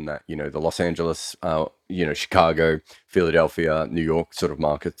lot more than that. The Los Angeles, Chicago, Philadelphia, New York sort of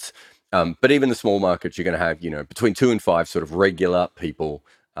markets. But even the small markets, you're going to have, between 2 and 5 sort of regular people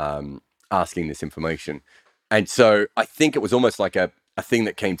asking this information. And so I think it was almost like a thing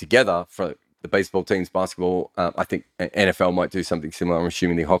that came together for the baseball teams, basketball. I think NFL might do something similar. I'm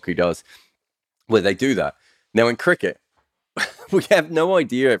assuming the hockey does, where they do that. Now in cricket, we have no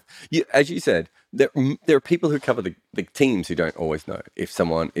idea. As you said, there are people who cover the teams who don't always know if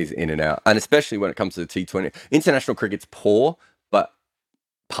someone is in and out. And especially when it comes to the T20. International cricket's poor, but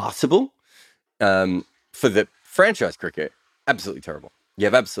passable. For the franchise cricket, absolutely terrible. You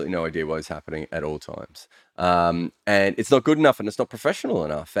have absolutely no idea what is happening at all times. And it's not good enough and it's not professional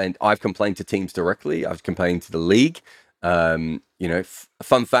enough. And I've complained to teams directly. I've complained to the league. Fun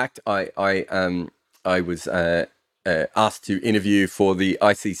fact, I was asked to interview for the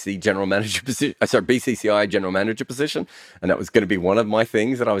ICC general manager position, BCCI general manager position. And that was going to be one of my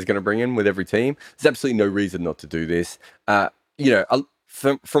things that I was going to bring in with every team. There's absolutely no reason not to do this.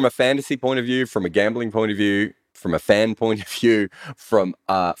 From a fantasy point of view, from a gambling point of view, from a fan point of view, from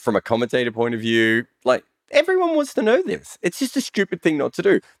a commentator point of view, like everyone wants to know this. It's just a stupid thing not to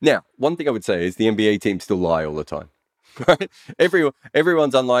do. Now, one thing I would say is the NBA teams still lie all the time. Right?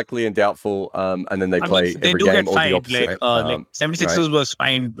 Everyone's unlikely and doubtful, and then they play they every do game get or fined. the opposite. Like 76ers right? was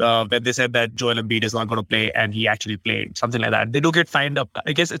fined when they said that Joel Embiid is not going to play, and he actually played, something like that. They do get fined up.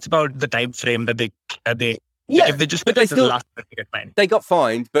 I guess it's about the time frame that they Yeah, if they just but they still the last minute, they get fined. They got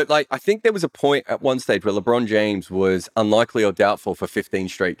fined, but like I think there was a point at one stage where LeBron James was unlikely or doubtful for 15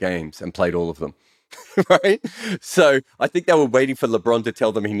 straight games and played all of them. Right? So I think they were waiting for LeBron to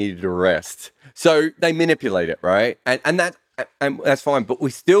tell them he needed a rest. So they manipulate it, right? And that's fine, but we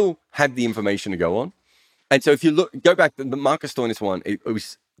still have the information to go on. And so if you go back to the Marcus Stoinis one,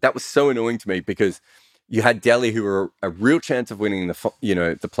 that was so annoying to me because you had Delhi, who were a real chance of winning the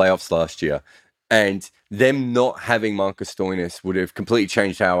playoffs last year, and them not having Marcus Stoinis would have completely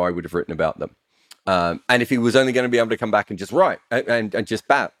changed how I would have written about them. And if he was only going to be able to come back and just write and just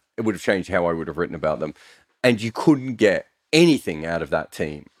bat, it would have changed how I would have written about them. And you couldn't get anything out of that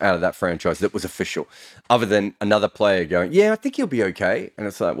team, out of that franchise that was official, other than another player going, "Yeah, I think he'll be okay." And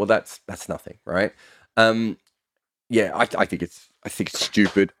it's like, well, that's nothing, right? I think it's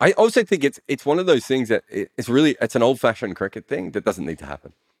stupid. I also think it's one of those things that it's an old-fashioned cricket thing that doesn't need to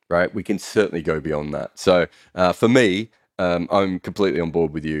happen, right? We can certainly go beyond that. So for me, I'm completely on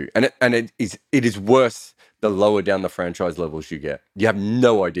board with you, and it is worse the lower down the franchise levels you get. You have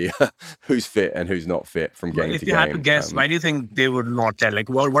no idea who's fit and who's not fit from game to game. If you had to guess, why do you think they would not tell? Like,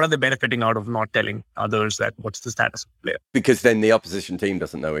 what are they benefiting out of not telling others that what's the status of the player? Because then the opposition team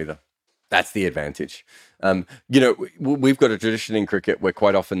doesn't know either. That's the advantage. We've got a tradition in cricket where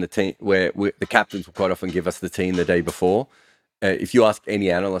quite often the captains will quite often give us the team the day before. If you ask any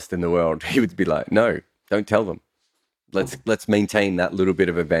analyst in the world, he would be like, "No, don't tell them. Let's maintain that little bit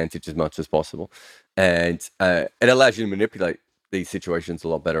of advantage as much as possible," and it allows you to manipulate these situations a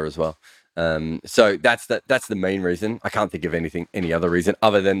lot better as well. So that's the main reason. I can't think of any other reason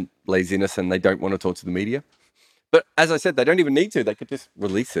other than laziness, and they don't want to talk to the media. But as I said, they don't even need to. They could just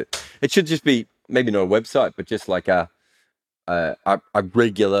release it. It should just be maybe not a website, but just like a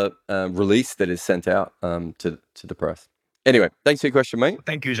regular release that is sent out to the press. Anyway, thanks for your question, mate.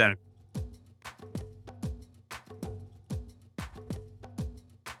 Thank you, Jared.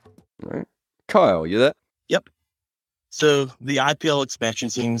 Right. Kyle, you there? Yep. So the IPL expansion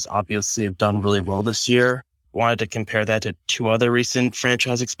teams obviously have done really well this year. Wanted to compare that to two other recent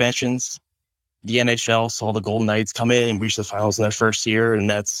franchise expansions. The NHL saw the Golden Knights come in and reach the finals in their first year, and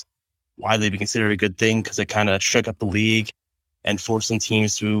that's widely been considered a good thing because it kind of shook up the league and forced some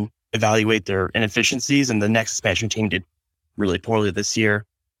teams to evaluate their inefficiencies, and the next expansion team did really poorly this year.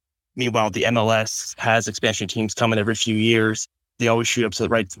 Meanwhile, the MLS has expansion teams coming every few years. They always shoot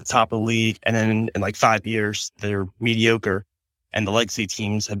up right to the top of the league, and then in like 5 years, they're mediocre. And the legacy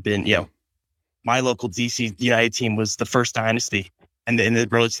teams have been, my local DC United team was the first dynasty, and in the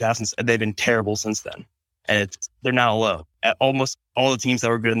early 2000s, they've been terrible since then. And they're now low. Almost all the teams that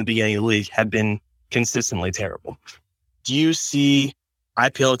were good in the beginning of the league have been consistently terrible. Do you see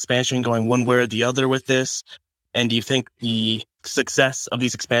IPL expansion going one way or the other with this? And do you think the success of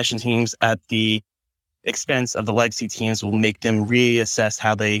these expansion teams at the expense of the legacy teams will make them reassess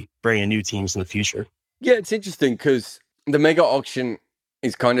how they bring in new teams in the future? Yeah, it's interesting because the mega auction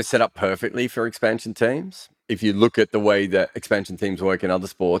is kind of set up perfectly for expansion teams. If you look at the way that expansion teams work in other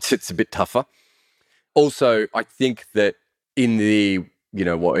sports, it's a bit tougher. Also, I think that in the,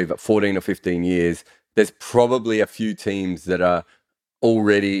 14 or 15 years, there's probably a few teams that are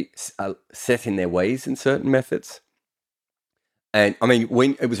already set in their ways in certain methods. And I mean,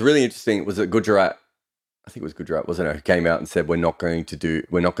 when it was really interesting, it was at Gujarat I think it was Gujarat, wasn't it, who came out and said we're not going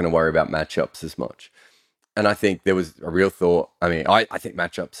to worry about matchups as much. And I think there was a real thought. I mean, I think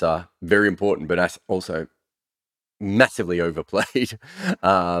matchups are very important, but that's also massively overplayed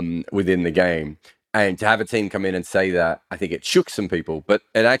within the game. And to have a team come in and say that, I think it shook some people, but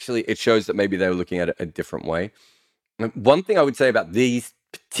it shows that maybe they were looking at it a different way. One thing I would say about these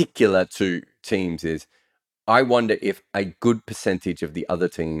particular two teams is I wonder if a good percentage of the other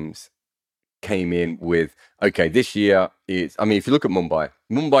teams came in with, okay, this year is, I mean, if you look at Mumbai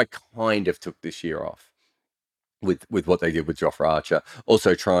kind of took this year off with what they did with Jofra Archer,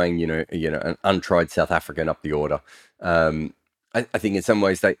 also trying, an untried South African up the order. I think in some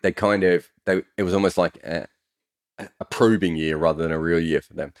ways it was almost like a probing year rather than a real year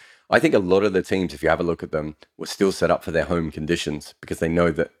for them. I think a lot of the teams, if you have a look at them, were still set up for their home conditions because they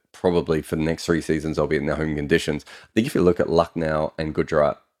know that probably for the next 3 seasons they'll be in their home conditions. I think if you look at Lucknow and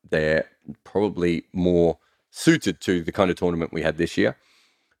Gujarat, they're probably more suited to the kind of tournament we had this year.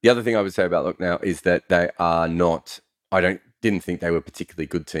 The other thing I would say about Lucknow is that they are not, didn't think they were a particularly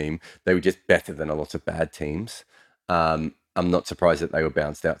good team. They were just better than a lot of bad teams. I'm not surprised that they were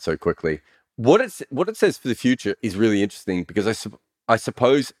bounced out so quickly. What it says for the future is really interesting because I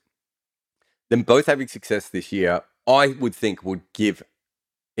suppose them both having success this year, I would think would give,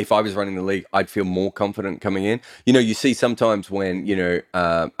 if I was running the league, I'd feel more confident coming in. You see sometimes when,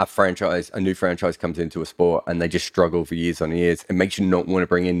 a new franchise comes into a sport and they just struggle for years on years, it makes you not want to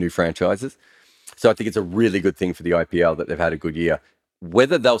bring in new franchises. So I think it's a really good thing for the IPL that they've had a good year.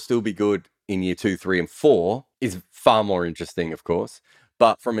 Whether they'll still be good in year 2, 3, and 4 is far more interesting, of course.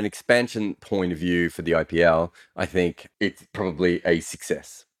 But from an expansion point of view for the IPL, I think it's probably a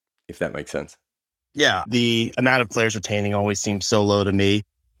success, if that makes sense. Yeah, the amount of players retaining always seems so low to me,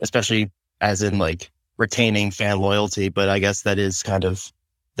 especially as in like retaining fan loyalty. But I guess that is kind of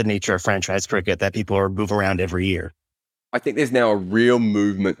the nature of franchise cricket, that people are move around every year. I think there's now a real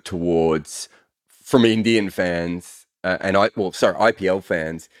movement towards, from Indian fans IPL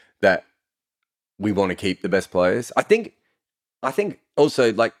fans, that we want to keep the best players. I think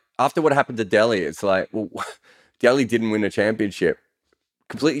also, like, after what happened to Delhi, it's like, well, Delhi didn't win a championship,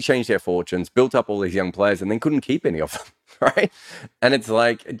 completely changed their fortunes, built up all these young players, and then couldn't keep any of them, right? And it's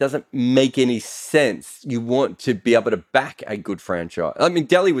like, it doesn't make any sense. You want to be able to back a good franchise. I mean,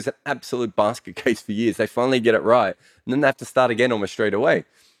 Delhi was an absolute basket case for years. They finally get it right, and then they have to start again almost straight away.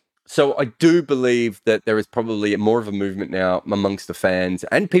 So I do believe that there is probably more of a movement now amongst the fans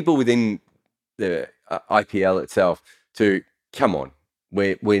and people within the IPL itself to, come on,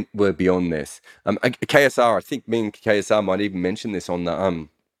 we're beyond this. KSR, I think me and KSR might even mention this on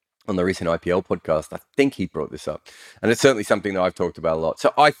the recent IPL podcast. I think he brought this up, and it's certainly something that I've talked about a lot.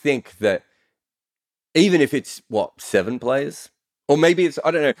 So I think that even if it's 7 players, or maybe it's,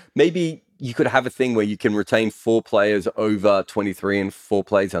 I don't know, maybe you could have a thing where you can retain 4 players over 23 and 4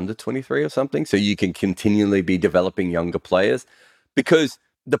 players under 23 or something, so you can continually be developing younger players. Because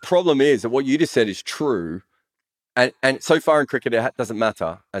the problem is that what you just said is true. And so far in cricket, it doesn't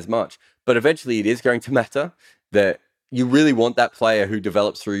matter as much. But eventually it is going to matter, that you really want that player who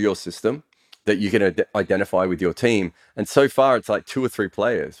develops through your system that you can identify with your team. And so far, it's like 2 or 3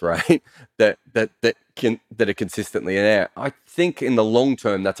 players, right, that are consistently in there. I think in the long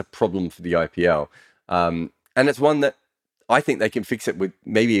term, that's a problem for the IPL. And it's one that I think they can fix it with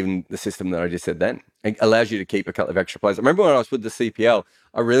maybe even the system that I just said then. It allows you to keep a couple of extra players. I remember when I was with the CPL,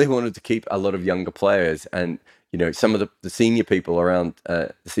 I really wanted to keep a lot of younger players, and some of the senior people around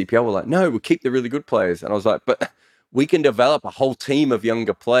the CPL were like, no, we'll keep the really good players. And I was like, but we can develop a whole team of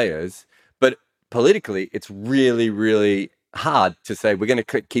younger players. But politically, it's really, really hard to say we're going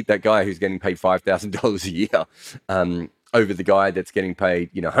to keep that guy who's getting paid $5,000 a year over the guy that's getting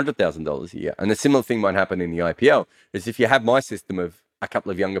paid, $100,000 a year. And a similar thing might happen in the IPL, is if you have my system of a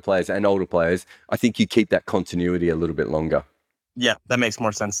couple of younger players and older players, I think you keep that continuity a little bit longer. Yeah, that makes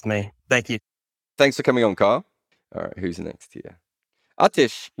more sense to me. Thank you. Thanks for coming on, Kyle. All right, who's next here?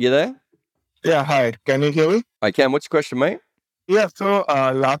 Atish, you there? Yeah, hi. Can you hear me? I can. What's your question, mate? Yeah, so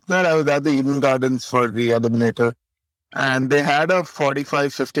last night I was at the Eden Gardens for the Eliminator, and they had a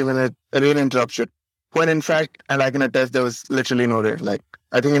 45-50 minute rain interruption, when in fact, and I can attest, there was literally no rain. Like,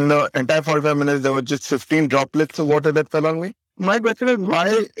 I think in the entire 45 minutes, there were just 15 droplets of water that fell on me. My question is,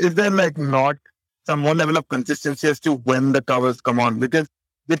 why is there not some more level of consistency as to when the covers come on? Because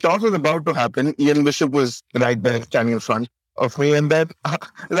the toss was about to happen. Ian Bishop was right there standing in front of me, and then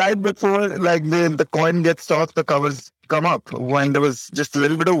right before the coin gets tossed, the covers come up when there was just a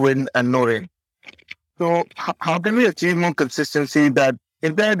little bit of wind and no rain. So how can we achieve more consistency that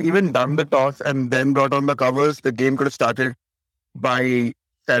if they had even done the toss and then brought on the covers, the game could have started by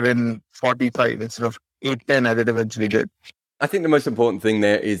 7:45 instead of 8-10 as it eventually did. I think the most important thing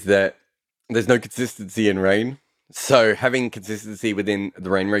there is that there's no consistency in rain. So having consistency within the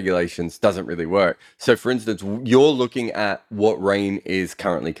rain regulations doesn't really work. So for instance, you're looking at what rain is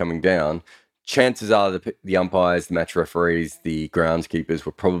currently coming down. Chances are the umpires, the match referees, the groundskeepers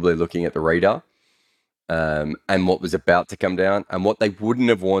were probably looking at the radar and what was about to come down. And what they wouldn't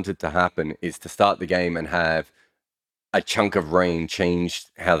have wanted to happen is to start the game and have a chunk of rain change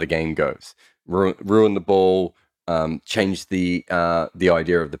how the game goes, ruin the ball, change the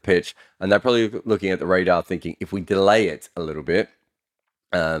idea of the pitch. And they're probably looking at the radar thinking, if we delay it a little bit,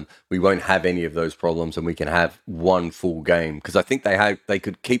 we won't have any of those problems and we can have one full game. Because I think they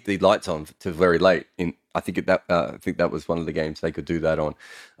could keep the lights on to very late. I think that was one of the games they could do that on.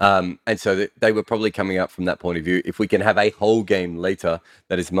 And so they were probably coming up from that point of view. If we can have a whole game later,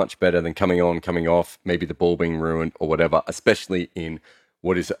 that is much better than coming on, coming off, maybe the ball being ruined or whatever, especially in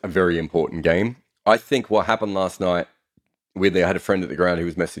what is a very important game. I think what happened last night, weirdly, I had a friend at the ground who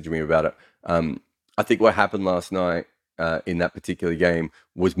was messaging me about it. I think what happened last night in that particular game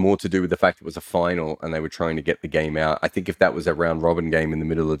was more to do with the fact it was a final and they were trying to get the game out. I think if that was a round robin game in the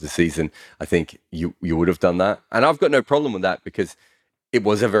middle of the season, I think you would have done that. And I've got no problem with that because it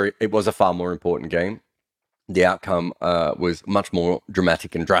was a far more important game. The outcome was much more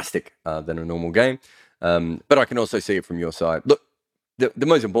dramatic and drastic than a normal game. But I can also see it from your side. Look, the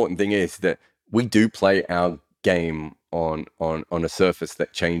most important thing is that we do play our game on a surface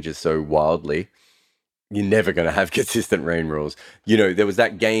that changes so wildly. You're never going to have consistent rain rules. You know, there was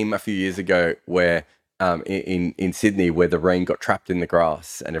that game a few years ago where in Sydney where the rain got trapped in the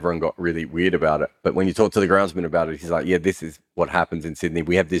grass and everyone got really weird about it. But when you talk to the groundsman about it, he's like, yeah, this is what happens in Sydney.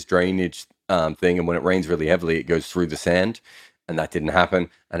 We have this drainage thing, and when it rains really heavily, it goes through the sand, and that didn't happen,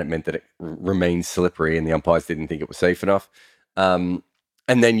 and it meant that it remained slippery, and the umpires didn't think it was safe enough. And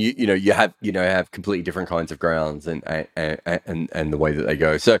then you have completely different kinds of grounds and the way that they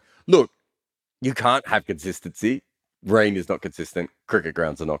go. So look, you can't have consistency. Rain is not consistent. Cricket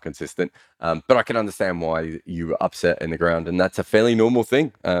grounds are not consistent. But I can understand why you were upset in the ground, and that's a fairly normal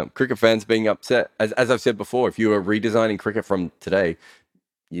thing. Cricket fans being upset, as I've said before, if you were redesigning cricket from today,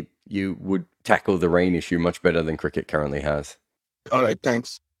 you would tackle the rain issue much better than cricket currently has. All right,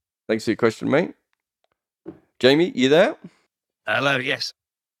 thanks. Thanks for your question, mate. Jamie, you there? Hello, yes.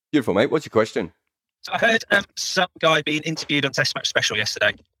 Beautiful, mate. What's your question? So I heard some guy being interviewed on Test Match Special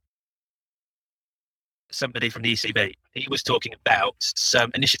yesterday. Somebody from the ECB. He was talking about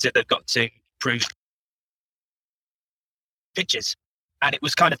some initiative they've got to improve pitches. And it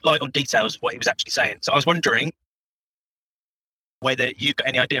was kind of light on details of what he was actually saying. So I was wondering whether you've got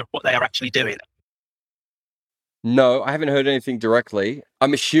any idea of what they are actually doing. No, I haven't heard anything directly.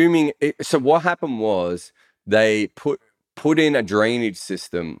 I'm assuming... So what happened was they put in a drainage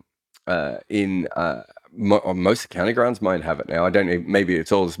system in... most county grounds might have it now. I don't know. Maybe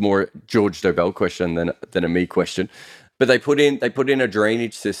it's more George Dobell question than a me question. But they put in a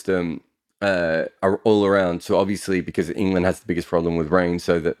drainage system all around. So obviously, because England has the biggest problem with rain,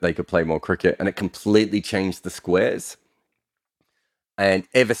 so that they could play more cricket, and it completely changed the squares. And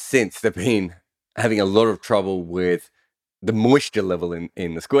ever since, they've been having a lot of trouble with the moisture level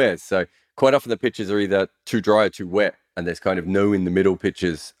in the squares. So quite often the pitches are either too dry or too wet, and there's kind of no in the middle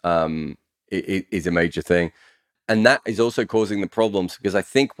pitches. It is a major thing. And that is also causing the problems, because I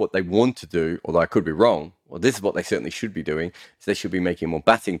think what they want to do, although I could be wrong, well, this is what they certainly should be doing, is they should be making more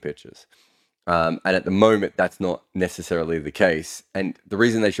batting pitches. And at the moment, that's not necessarily the case. And the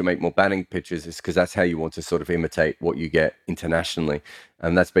reason they should make more batting pitches is because that's how you want to sort of imitate what you get internationally.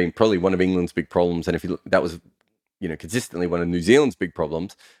 And that's been probably one of England's big problems. And if you look, that was, consistently one of New Zealand's big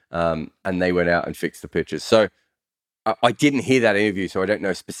problems. And they went out and fixed the pitches. So I didn't hear that interview, so I don't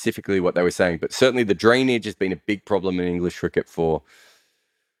know specifically what they were saying. But certainly the drainage has been a big problem in English cricket for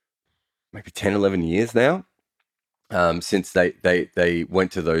maybe 10, 11 years now. Since they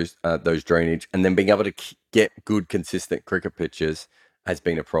went to those drainage, and then being able to get good, consistent cricket pitches has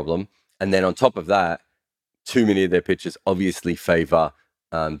been a problem. And then on top of that, too many of their pitches obviously favour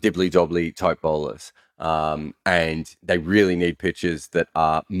dibbly-dobbly type bowlers. And they really need pitches that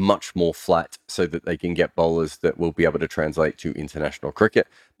are much more flat so that they can get bowlers that will be able to translate to international cricket.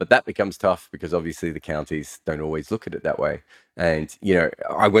 But that becomes tough because obviously the counties don't always look at it that way. And,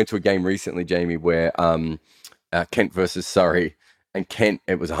 I went to a game recently, Jamie, where Kent versus Surrey, and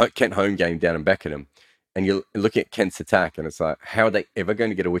it was a Kent home game down in Beckenham. And you're looking at Kent's attack, and it's like, how are they ever going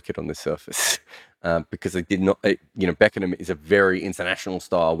to get a wicket on this surface? Because they did not, Beckenham is a very international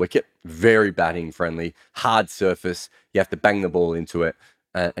style wicket, very batting friendly, hard surface. You have to bang the ball into it.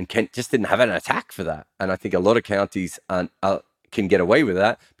 And Kent just didn't have an attack for that. And I think a lot of counties can get away with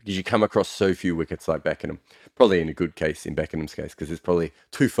that because you come across so few wickets like Beckenham. Probably in a good case in Beckenham's case because it's probably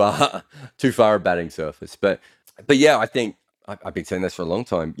too far a batting surface. But yeah, I think I've been saying this for a long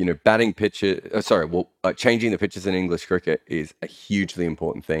time. Changing the pitches in English cricket is a hugely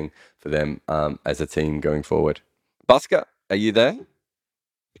important thing for them as a team going forward. Bhaskar, are you there?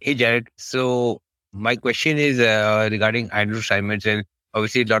 Hey, Jared. So my question is regarding Andrew Symonds, and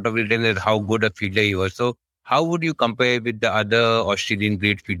obviously a lot of it is how good a fielder he was. So how would you compare with the other Australian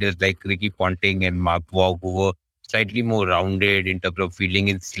great fielders like Ricky Ponting and Mark Waugh, who were slightly more rounded in terms of fielding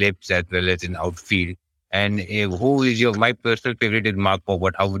in slips as well as in outfield? And who is my personal favorite is Mark Waugh,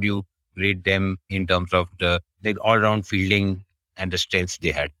 but how would you rate them in terms of the all-round fielding and the strengths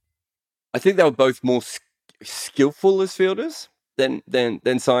they had? I think they were both more skillful as fielders than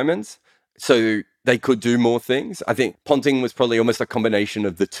Symonds, so they could do more things. I think Ponting was probably almost a combination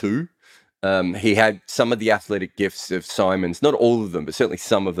of the two. He had some of the athletic gifts of Symonds, not all of them, but certainly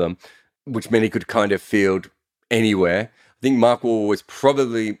some of them, which meant he could kind of field anywhere. I think Mark Waugh was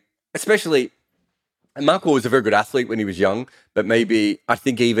probably, Mark Waugh was a very good athlete when he was young, but I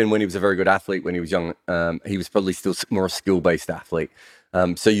think even when he was a very good athlete when he was young, he was probably still more a skill-based athlete.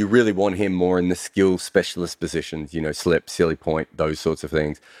 So you really want him more in the skill specialist positions, slip, silly point, those sorts of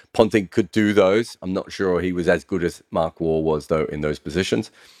things. Ponting could do those. I'm not sure he was as good as Mark Waugh was, though, in those positions.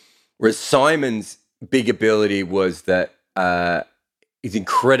 Whereas Symonds' big ability was that he's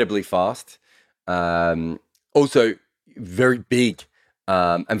incredibly fast, also very big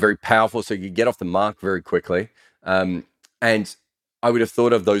and very powerful, so you get off the mark very quickly. And I would have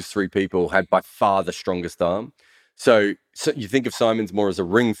thought of those three people had by far the strongest arm. So you think of Symonds more as a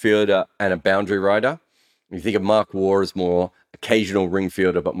ring fielder and a boundary rider. You think of Mark Waugh as more occasional ring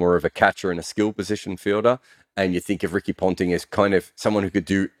fielder, but more of a catcher and a skill position fielder. And you think of Ricky Ponting as kind of someone who could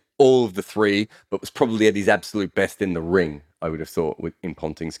do all of the three, but was probably at his absolute best in the ring, I would have thought, in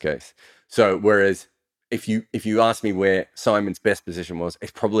Ponting's case. So whereas if you ask me where Symonds' best position was,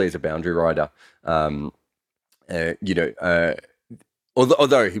 it's probably as a boundary rider.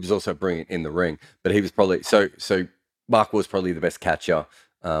 Although he was also brilliant in the ring, but he was probably so Mark was probably the best catcher,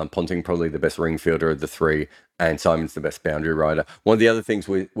 Ponting probably the best ring fielder of the three, and Symonds the best boundary rider. One of the other things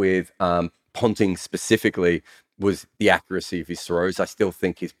with Ponting specifically was the accuracy of his throws. I still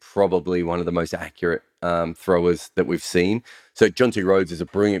think he's probably one of the most accurate throwers that we've seen. So Jonty Rhodes is a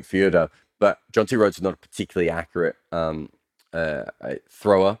brilliant fielder, but Jonty Rhodes is not a particularly accurate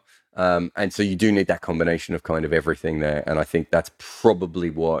thrower. And so you do need that combination of kind of everything there. And I think that's probably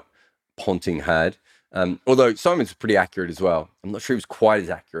what Ponting had. Although Symonds was pretty accurate as well. I'm not sure he was quite as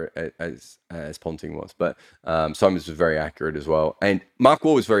accurate as Ponting was, but Symonds was very accurate as well. And Mark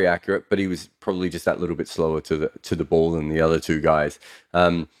Waugh was very accurate, but he was probably just that little bit slower to the ball than the other two guys.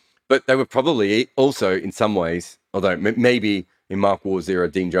 But they were probably also in some ways, although maybe in Mark Waugh's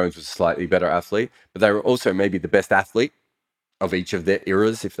era, Dean Jones was a slightly better athlete, but they were also maybe the best athlete of each of their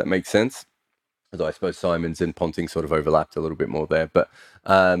eras, if that makes sense. Although I suppose Symonds and Ponting sort of overlapped a little bit more there. But,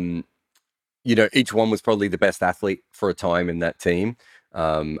 each one was probably the best athlete for a time in that team.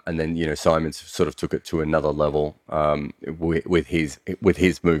 And then, Symonds sort of took it to another level with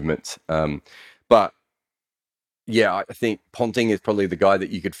his movements. But yeah, I think Ponting is probably the guy that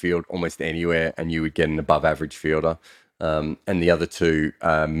you could field almost anywhere and you would get an above average fielder. And the other two,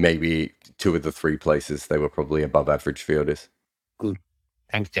 maybe two of the three places, they were probably above average fielders. Good.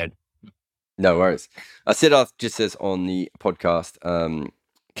 Thanks, Chad. No worries. Siddharth just says on the podcast,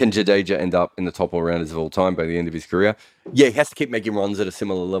 can Jadeja end up in the top all-rounders of all time by the end of his career? Yeah, he has to keep making runs at a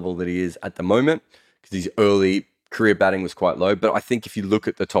similar level that he is at the moment because his early career batting was quite low. But I think if you look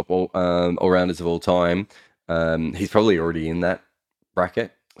at the top all-rounders of all time, he's probably already in that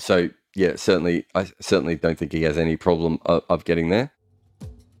bracket. So yeah, I certainly don't think he has any problem of getting there.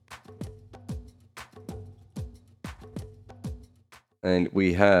 And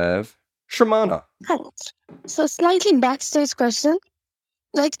we have Shramana. So slightly backstage question.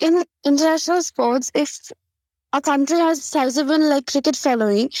 Like in international sports, if a country has sizable cricket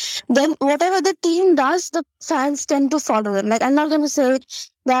following, then whatever the team does, the fans tend to follow them. I'm not going to say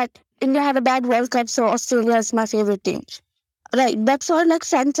that India had a bad World Cup, so Australia is my favorite team. Right, but for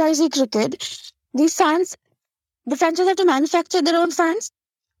franchisee cricket, the franchises have to manufacture their own fans.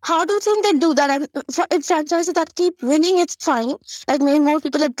 How do you think they do that? And for franchises that keep winning, it's fine. Maybe more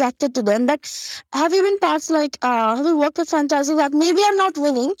people attracted to them. But have you been parts have you worked with franchises that maybe are not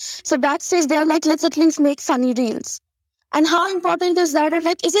winning? So that says they're let's at least make funny deals. And how important is that? And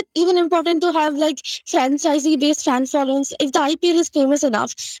is it even important to have franchisee-based fan followings? If the IPL is famous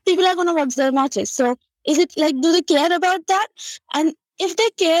enough, people are going to watch their matches. So is it do they care about that? And if they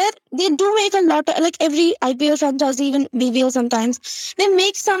care, they do make a lot of, like every IPL franchise, even BBL sometimes, they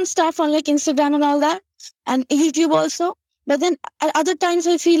make some stuff on like Instagram and all that, and YouTube also. But then at other times,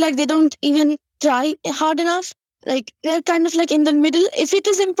 I feel like they don't even try hard enough. Like they're kind of like in the middle. If it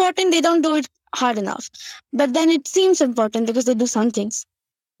is important, they don't do it hard enough. But then it seems important because they do some things.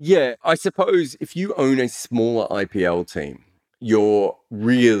 Yeah, I suppose if you own a smaller IPL team, you're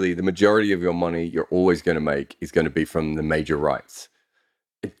really, the majority of your money you're always going to make is going to be from the major rights.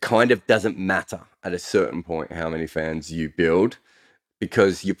 It kind of doesn't matter at a certain point how many fans you build,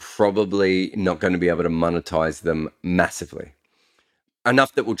 because you're probably not going to be able to monetize them massively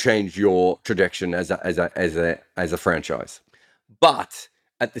enough that will change your trajectory as a franchise. But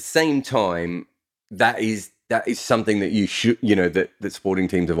at the same time, that is something that you should, that sporting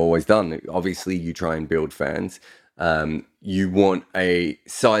teams have always done. Obviously, you try and build fans. You want a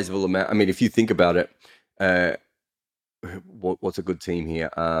sizable amount. I mean, if you think about it, what's a good team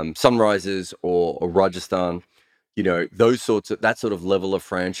here? Sunrisers or Rajasthan, that sort of level of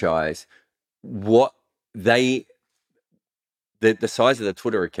franchise. What the size of the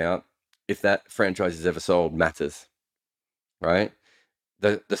Twitter account, if that franchise is ever sold, matters, right?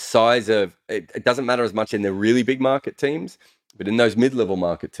 The size of it doesn't matter as much in the really big market teams, but in those mid-level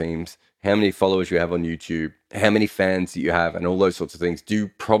market teams, how many followers you have on YouTube, how many fans that you have, and all those sorts of things do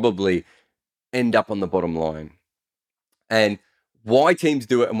probably end up on the bottom line. And why teams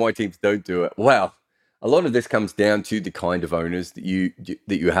do it and why teams don't do it? Well, a lot of this comes down to the kind of owners that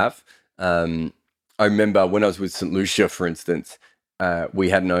you have. I remember when I was with St. Lucia, for instance,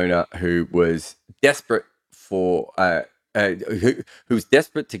 we had an owner who was desperate for who was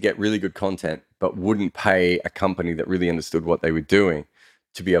desperate to get really good content, but wouldn't pay a company that really understood what they were doing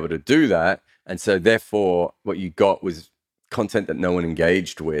to be able to do that. And so therefore, what you got was content that no one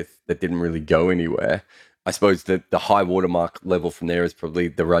engaged with, that didn't really go anywhere. I suppose that the high watermark level from there is probably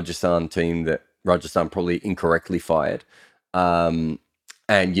the Rajasthan team that Rajasthan probably incorrectly fired. And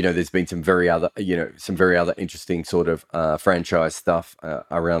there's been some very other interesting sort of franchise stuff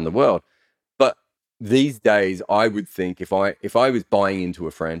around the world. But these days, I would think if I was buying into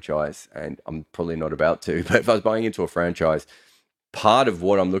a franchise, and I'm probably not about to, but if I was buying into a franchise, part of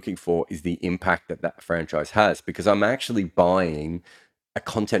what I'm looking for is the impact that franchise has, because I'm actually buying a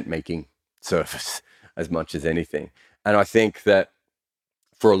content making service as much as anything. And I think that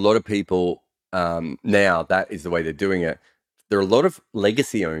for a lot of people now, that is the way they're doing it. There are a lot of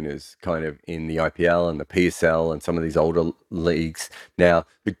legacy owners kind of in the IPL and the PSL and some of these older leagues now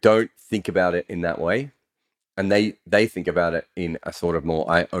who don't think about it in that way. And they think about it in a sort of more,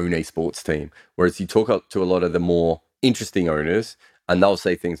 I own a sports team. Whereas you talk to a lot of the more interesting owners and they'll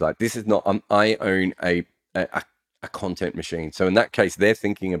say things like, this is not, I own a content machine. So in that case, they're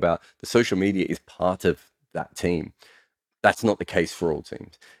thinking about the social media is part of that team. That's not the case for all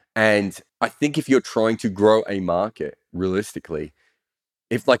teams. And I think if you're trying to grow a market realistically,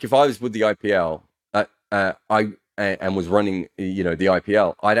 if I was with the IPL, and was running, the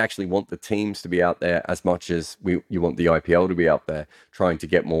IPL, I'd actually want the teams to be out there as much as you want the IPL to be out there trying to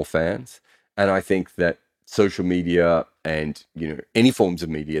get more fans. And I think that social media and, any forms of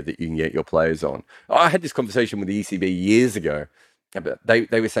media that you can get your players on. I had this conversation with the ECB years ago.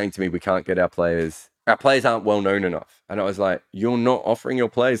 They were saying to me, we can't get our players aren't well known enough. And I was like, you're not offering your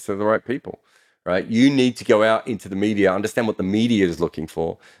players to the right people, right? You need to go out into the media, understand what the media is looking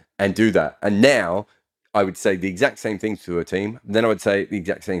for, and do that. And now I would say the exact same things to a team. Then I would say the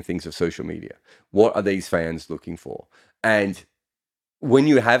exact same things of social media. What are these fans looking for? And when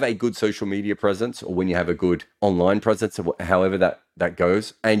you have a good social media presence, or when you have a good online presence, or however that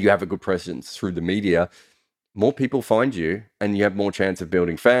goes, and you have a good presence through the media, more people find you and you have more chance of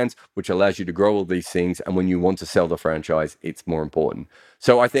building fans, which allows you to grow all these things. And when you want to sell the franchise, it's more important.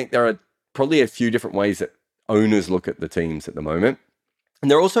 So I think there are probably a few different ways that owners look at the teams at the moment.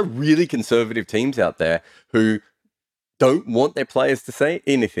 And there are also really conservative teams out there who don't want their players to say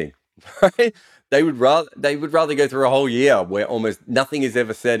anything, right? They would rather go through a whole year where almost nothing is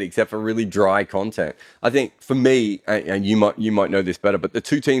ever said except for really dry content. I think for me, and you might know this better, but the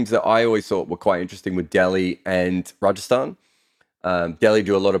two teams that I always thought were quite interesting were Delhi and Rajasthan. Delhi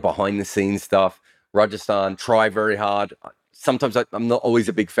do a lot of behind the scenes stuff. Rajasthan try very hard. Sometimes I'm not always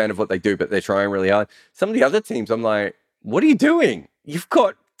a big fan of what they do, but they're trying really hard. Some of the other teams, I'm like, what are you doing? You've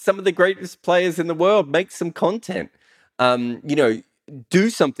got some of the greatest players in the world. Make some content. Do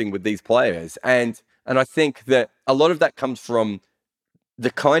something with these players. And I think that a lot of that comes from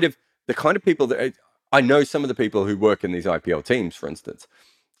the kind of people that I know, some of the people who work in these IPL teams, for instance,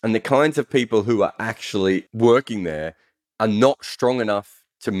 and the kinds of people who are actually working there are not strong enough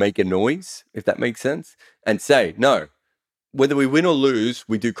to make a noise, if that makes sense, and say, no, whether we win or lose,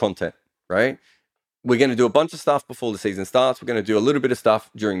 we do content, right? We're going to do a bunch of stuff before the season starts. We're going to do a little bit of stuff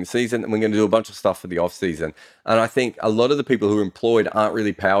during the season, and we're going to do a bunch of stuff for the off season. And I think a lot of the people who are employed aren't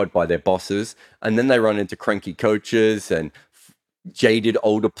really powered by their bosses. And then they run into cranky coaches and jaded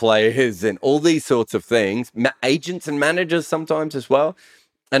older players and all these sorts of things, agents and managers sometimes as well.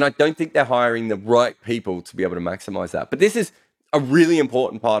 And I don't think they're hiring the right people to be able to maximize that. But this is a really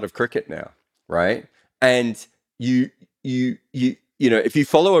important part of cricket now, right? And you know, if you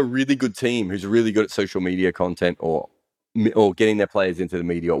follow a really good team who's really good at social media content or getting their players into the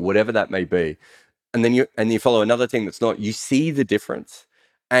media or whatever that may be, and then you follow another team that's not, you see the difference.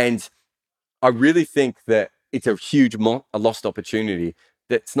 And I really think that it's a huge a lost opportunity.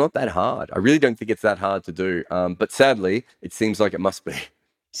 That's not that hard. I really don't think it's that hard to do. But sadly, it seems like it must be.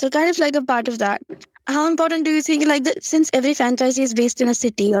 So kind of like a part of that, how important do you think, like, since every franchise is based in a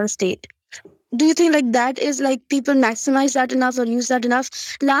city or a state, do you think like that is like people maximize that enough or use that enough?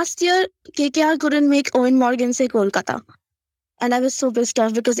 Last year, KKR couldn't make Owen Morgan say Kolkata. And I was so pissed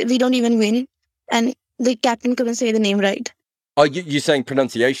off because we don't even win. And the captain couldn't say the name right. Oh, you're saying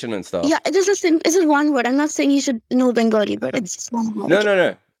pronunciation and stuff? Yeah, it's just one word. I'm not saying you should know Bengali, but it's just one word.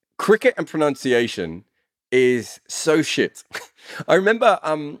 No. Cricket and pronunciation is so shit. I remember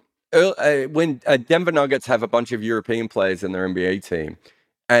when Denver Nuggets have a bunch of European players in their NBA team,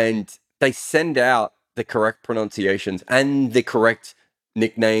 and they send out the correct pronunciations and the correct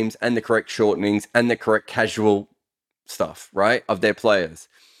nicknames and the correct shortenings and the correct casual stuff, right, of their players.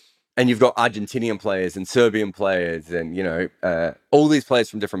 And you've got Argentinian players and Serbian players and, you know, all these players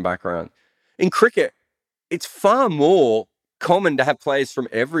from different backgrounds. In cricket, it's far more common to have players from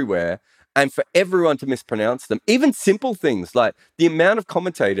everywhere and for everyone to mispronounce them. Even simple things like the amount of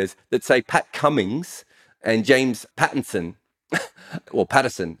commentators that say Pat Cummings and James Pattinson, or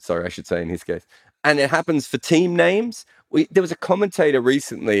Patterson, sorry, I should say in his case. And it happens for team names. There was a commentator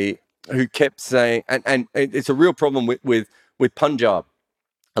recently who kept saying, and it's a real problem with Punjab.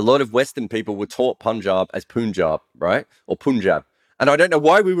 A lot of Western people were taught Punjab as Punjab, right? Or Punjab. And I don't know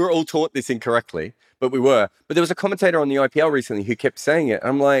why we were all taught this incorrectly, but we were. But there was a commentator on the IPL recently who kept saying it. And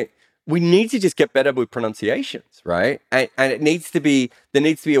I'm like, we need to just get better with pronunciations, right? And there needs to be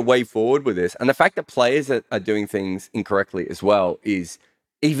a way forward with this. And the fact that players are doing things incorrectly as well is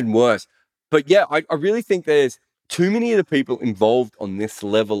even worse. But yeah, I really think there's too many of the people involved on this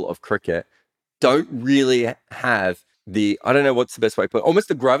level of cricket don't really have I don't know what's the best way to put it, almost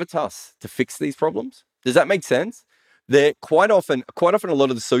the gravitas to fix these problems. Does that make sense? They're quite often a lot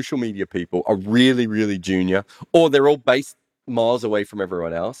of the social media people are really, really junior, or they're all based miles away from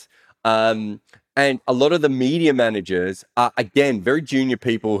everyone else. And a lot of the media managers are, again, very junior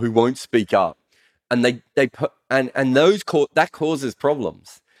people who won't speak up. And that causes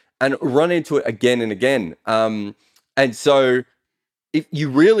problems. And run into it again and again. And so if you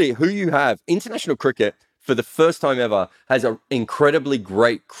really, who you have, international cricket, for the first time ever, has an incredibly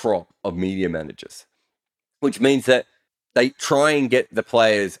great crop of media managers, which means that they try and get the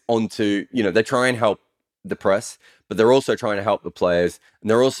players onto, you know, they try and help the press, but they're also trying to help the players.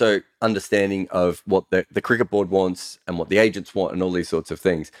 And they're also understanding of what the cricket board wants and what the agents want and all these sorts of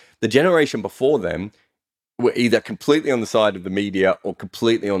things. The generation before them were either completely on the side of the media or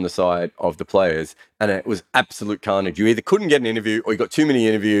completely on the side of the players. And it was absolute carnage. You either couldn't get an interview or you got too many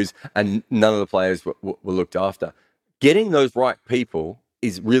interviews and none of the players were looked after. Getting those right people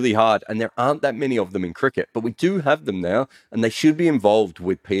is really hard. And there aren't that many of them in cricket, but we do have them now. And they should be involved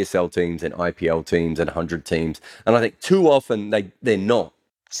with PSL teams and IPL teams and 100 teams. And I think too often they're not.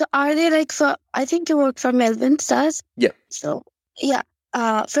 So are they like I think you work for Melbourne Stars? Yeah. So, yeah.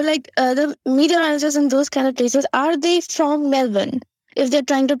 For like the media managers in those kind of places, are they from Melbourne if they're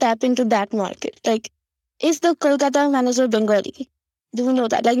trying to tap into that market? Like, is the Kolkata manager Bengali? Do we know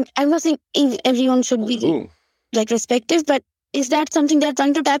that? Like, I'm not saying everyone should be like respective, but is that something they're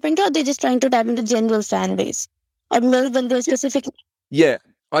trying to tap into, or they're just trying to tap into general fan base? Or Melbourne, they're specific? Yeah,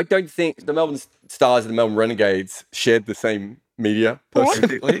 I don't think the Melbourne Stars and the Melbourne Renegades shared the same media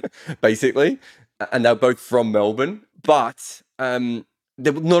person, basically, and they're both from Melbourne, but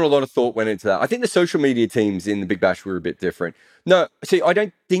there was not a lot of thought went into that. I think the social media teams in the Big Bash were a bit different. No, see, I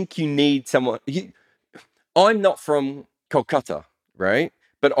don't think you need someone. I'm not from Kolkata, right?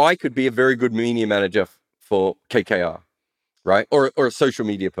 But I could be a very good media manager for KKR, right? Or a social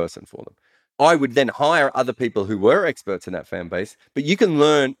media person for them. I would then hire other people who were experts in that fan base. But you can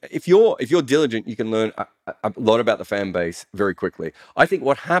learn, if you're diligent, you can learn a lot about the fan base very quickly. I think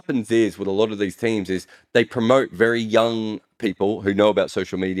what happens is with a lot of these teams is they promote very young people who know about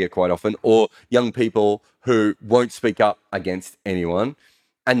social media quite often, or young people who won't speak up against anyone.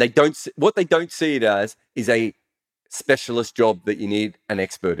 And what they don't see it as is a specialist job that you need an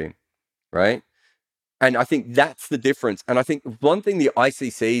expert in, right? And I think that's the difference. And I think one thing the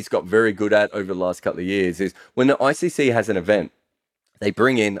ICC's got very good at over the last couple of years is when the ICC has an event, they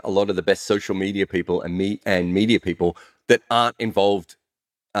bring in a lot of the best social media people and media people that aren't involved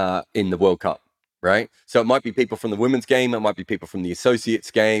in the World Cup, right? So it might be people from the women's game, it might be people from the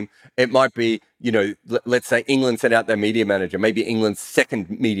associates game, it might be, you know, let's say England sent out their media manager, maybe England's second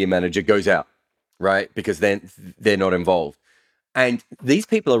media manager goes out, right? Because then they're not involved. And these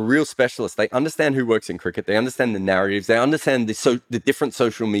people are real specialists. They understand who works in cricket. They understand the narratives. They understand the different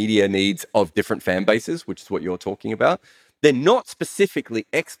social media needs of different fan bases, which is what you're talking about. They're not specifically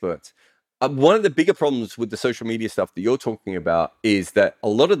experts. One of the bigger problems with the social media stuff that you're talking about is that a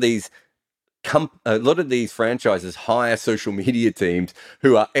lot of these franchises hire social media teams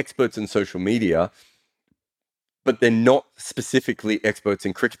who are experts in social media, but they're not specifically experts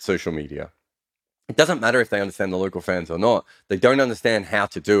in cricket social media. It doesn't matter if they understand the local fans or not. They don't understand how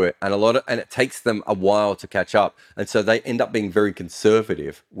to do it, and it takes them a while to catch up. And so they end up being very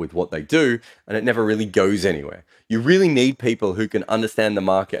conservative with what they do, and it never really goes anywhere. You really need people who can understand the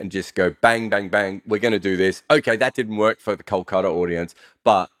market and just go bang, bang, bang. We're going to do this. Okay, that didn't work for the Kolkata audience,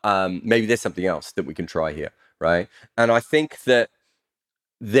 but maybe there's something else that we can try here, right? And I think that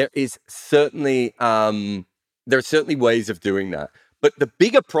there are certainly ways of doing that. But the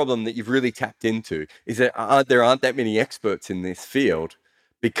bigger problem that you've really tapped into is that there aren't that many experts in this field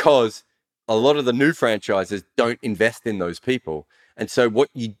because a lot of the new franchises don't invest in those people. And so what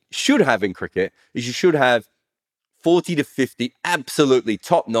you should have in cricket is you should have 40 to 50 absolutely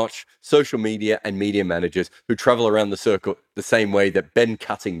top-notch social media and media managers who travel around the circle the same way that Ben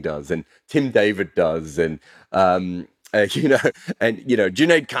Cutting does and Tim David does and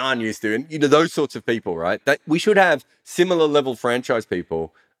Junaid Khan used to, and those sorts of people, right? That we should have similar level franchise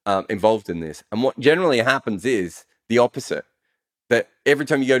people involved in this. And what generally happens is the opposite. That every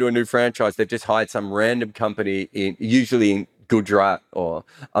time you go to a new franchise, they've just hired some random company usually in Gujarat or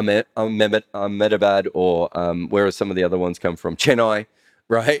Ahmedabad or where are some of the other ones come from? Chennai,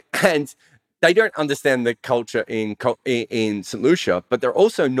 right? And they don't understand the culture in St. Lucia, but they're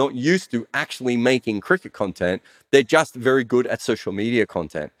also not used to actually making cricket content. They're just very good at social media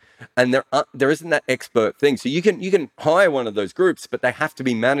content. And there isn't that expert thing. So you can hire one of those groups, but they have to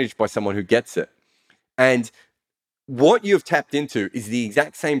be managed by someone who gets it. And what you've tapped into is the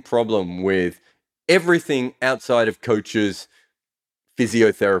exact same problem with everything outside of coaches,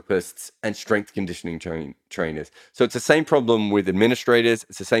 physiotherapists, and strength conditioning trainers. So it's the same problem with administrators.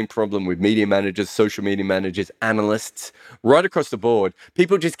 It's the same problem with media managers, social media managers, analysts, right across the board.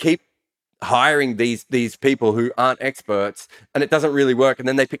 People just keep hiring these people who aren't experts, and it doesn't really work. And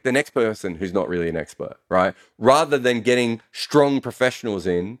then they pick the next person who's not really an expert, right? Rather than getting strong professionals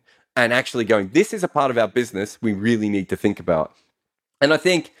in and actually going, this is a part of our business we really need to think about. And I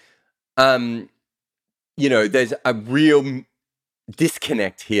think, there's a real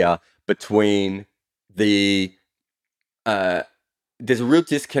disconnect here between there's a real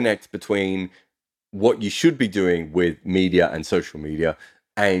disconnect between what you should be doing with media and social media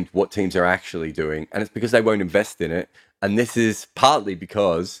and what teams are actually doing. And it's because they won't invest in it. And this is partly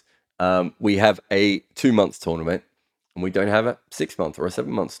because we have a 2-month tournament and we don't have a 6-month or a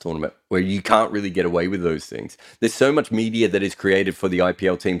 7-month tournament where you can't really get away with those things. There's so much media that is created for the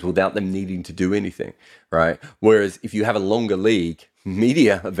IPL teams without them needing to do anything, right? Whereas if you have a longer league,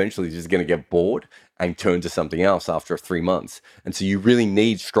 media eventually is just going to get bored and turn to something else after 3 months. And so you really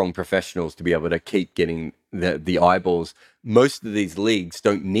need strong professionals to be able to keep getting the eyeballs. Most of these leagues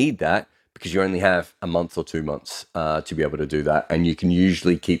don't need that because you only have a month or 2 months to be able to do that. And you can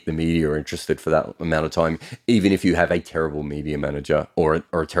usually keep the media interested for that amount of time, even if you have a terrible media manager or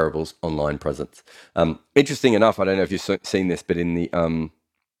a terrible online presence. Interesting enough, I don't know if you've seen this, but in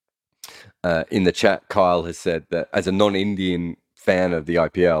the chat, Kyle has said that as a non-Indian fan of the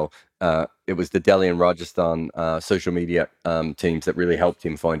IPL, it was the Delhi and Rajasthan social media teams that really helped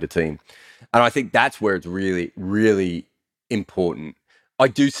him find a team. And I think that's where it's really, really important. I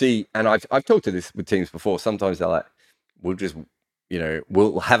do see, and I've talked to this with teams before, sometimes they're like,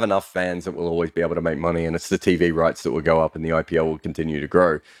 we'll have enough fans that we'll always be able to make money, and it's the TV rights that will go up and the IPL will continue to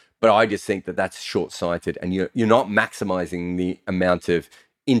grow. But I just think that that's short-sighted, and you're not maximizing the amount of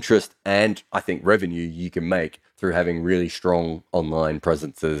interest and, I think, revenue you can make through having really strong online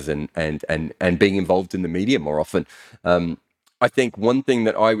presences and being involved in the media more often. I think one thing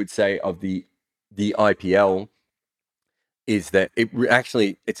that I would say of the IPL is that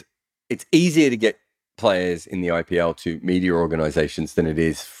it's easier to get players in the IPL to media organizations than it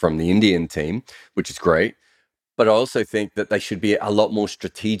is from the Indian team, which is great. But I also think that they should be a lot more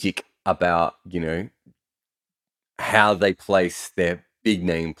strategic about, how they place their big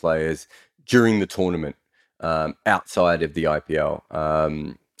name players during the tournament, outside of the IPL.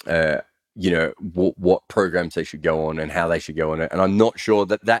 What programs they should go on and how they should go on it. And I'm not sure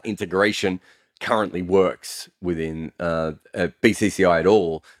that integration currently works within BCCI at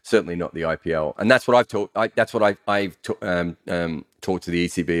all. Certainly not the IPL. And that's what I've talked. That's what I've talked to the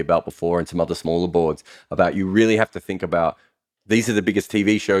ECB about before, and some other smaller boards about. You really have to think about, these are the biggest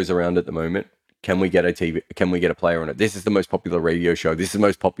TV shows around at the moment. Can we get a player on it? This is the most popular radio show. This is the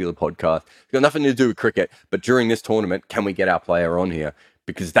most popular podcast. It's got nothing to do with cricket, but during this tournament, can we get our player on here?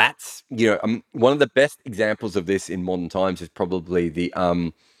 Because that's, one of the best examples of this in modern times is probably the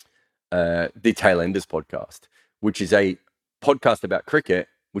Tailenders podcast, which is a podcast about cricket,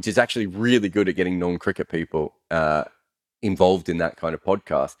 which is actually really good at getting non-cricket people involved in that kind of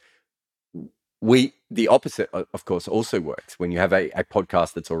podcast. The opposite, of course, also works. When you have a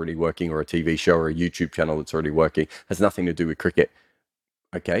podcast that's already working, or a TV show or a YouTube channel that's already working, has nothing to do with cricket.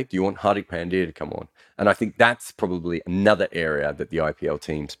 Okay, do you want Hardik Pandya to come on? And I think that's probably another area that the IPL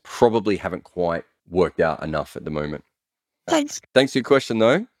teams probably haven't quite worked out enough at the moment. Thanks. Thanks for your question,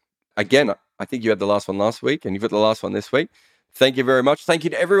 though. Again, I think you had the last one last week, and you've got the last one this week. Thank you very much. Thank you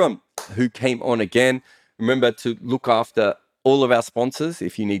to everyone who came on again. Remember to look after all of our sponsors.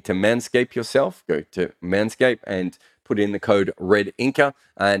 If you need to manscape yourself, go to Manscaped and put in the code REDINKA.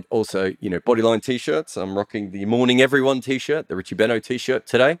 And also, Bodyline t-shirts. I'm rocking the Morning Everyone t-shirt, the Richie Beno t-shirt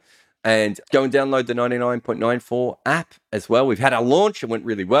today. And go and download the 99.94 app as well. We've had our launch. It went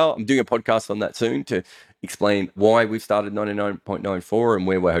really well. I'm doing a podcast on that soon to explain why we've started 99.94 and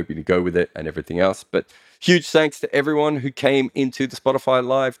where we're hoping to go with it and everything else. But huge thanks to everyone who came into the Spotify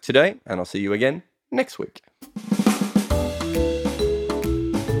Live today. And I'll see you again next week.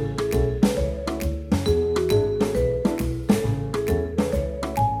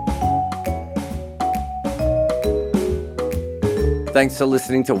 Thanks for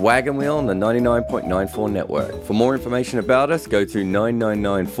listening to Wagon Wheel on the 99.94 network. For more information about us, go to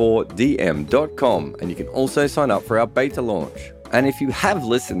 9994dm.com, and you can also sign up for our beta launch. And if you have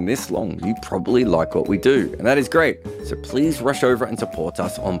listened this long, you probably like what we do, and that is great. So please rush over and support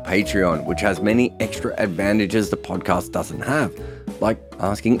us on Patreon, which has many extra advantages the podcast doesn't have, like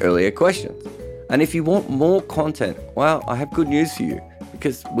asking earlier questions. And if you want more content, well, I have good news for you,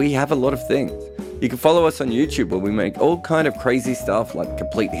 because we have a lot of things. You can follow us on YouTube, where we make all kind of crazy stuff, like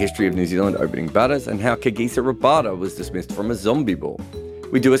complete history of New Zealand opening batters and how Kagisa Rabada was dismissed from a zombie ball.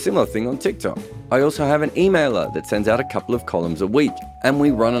 We do a similar thing on TikTok. I also have an emailer that sends out a couple of columns a week, and we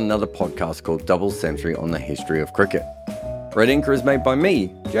run another podcast called Double Century on the history of cricket. Red Inker is made by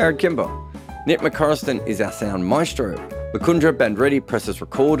me, Jared Kimber. Nick McCorriston is our sound maestro. Mukundra Bandreddy presses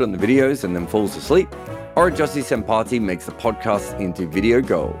record on the videos and then falls asleep. Orajossi Sempati makes the podcast into video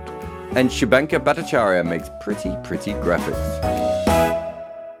gold. And Shubhankar Bhattacharya makes pretty graphics.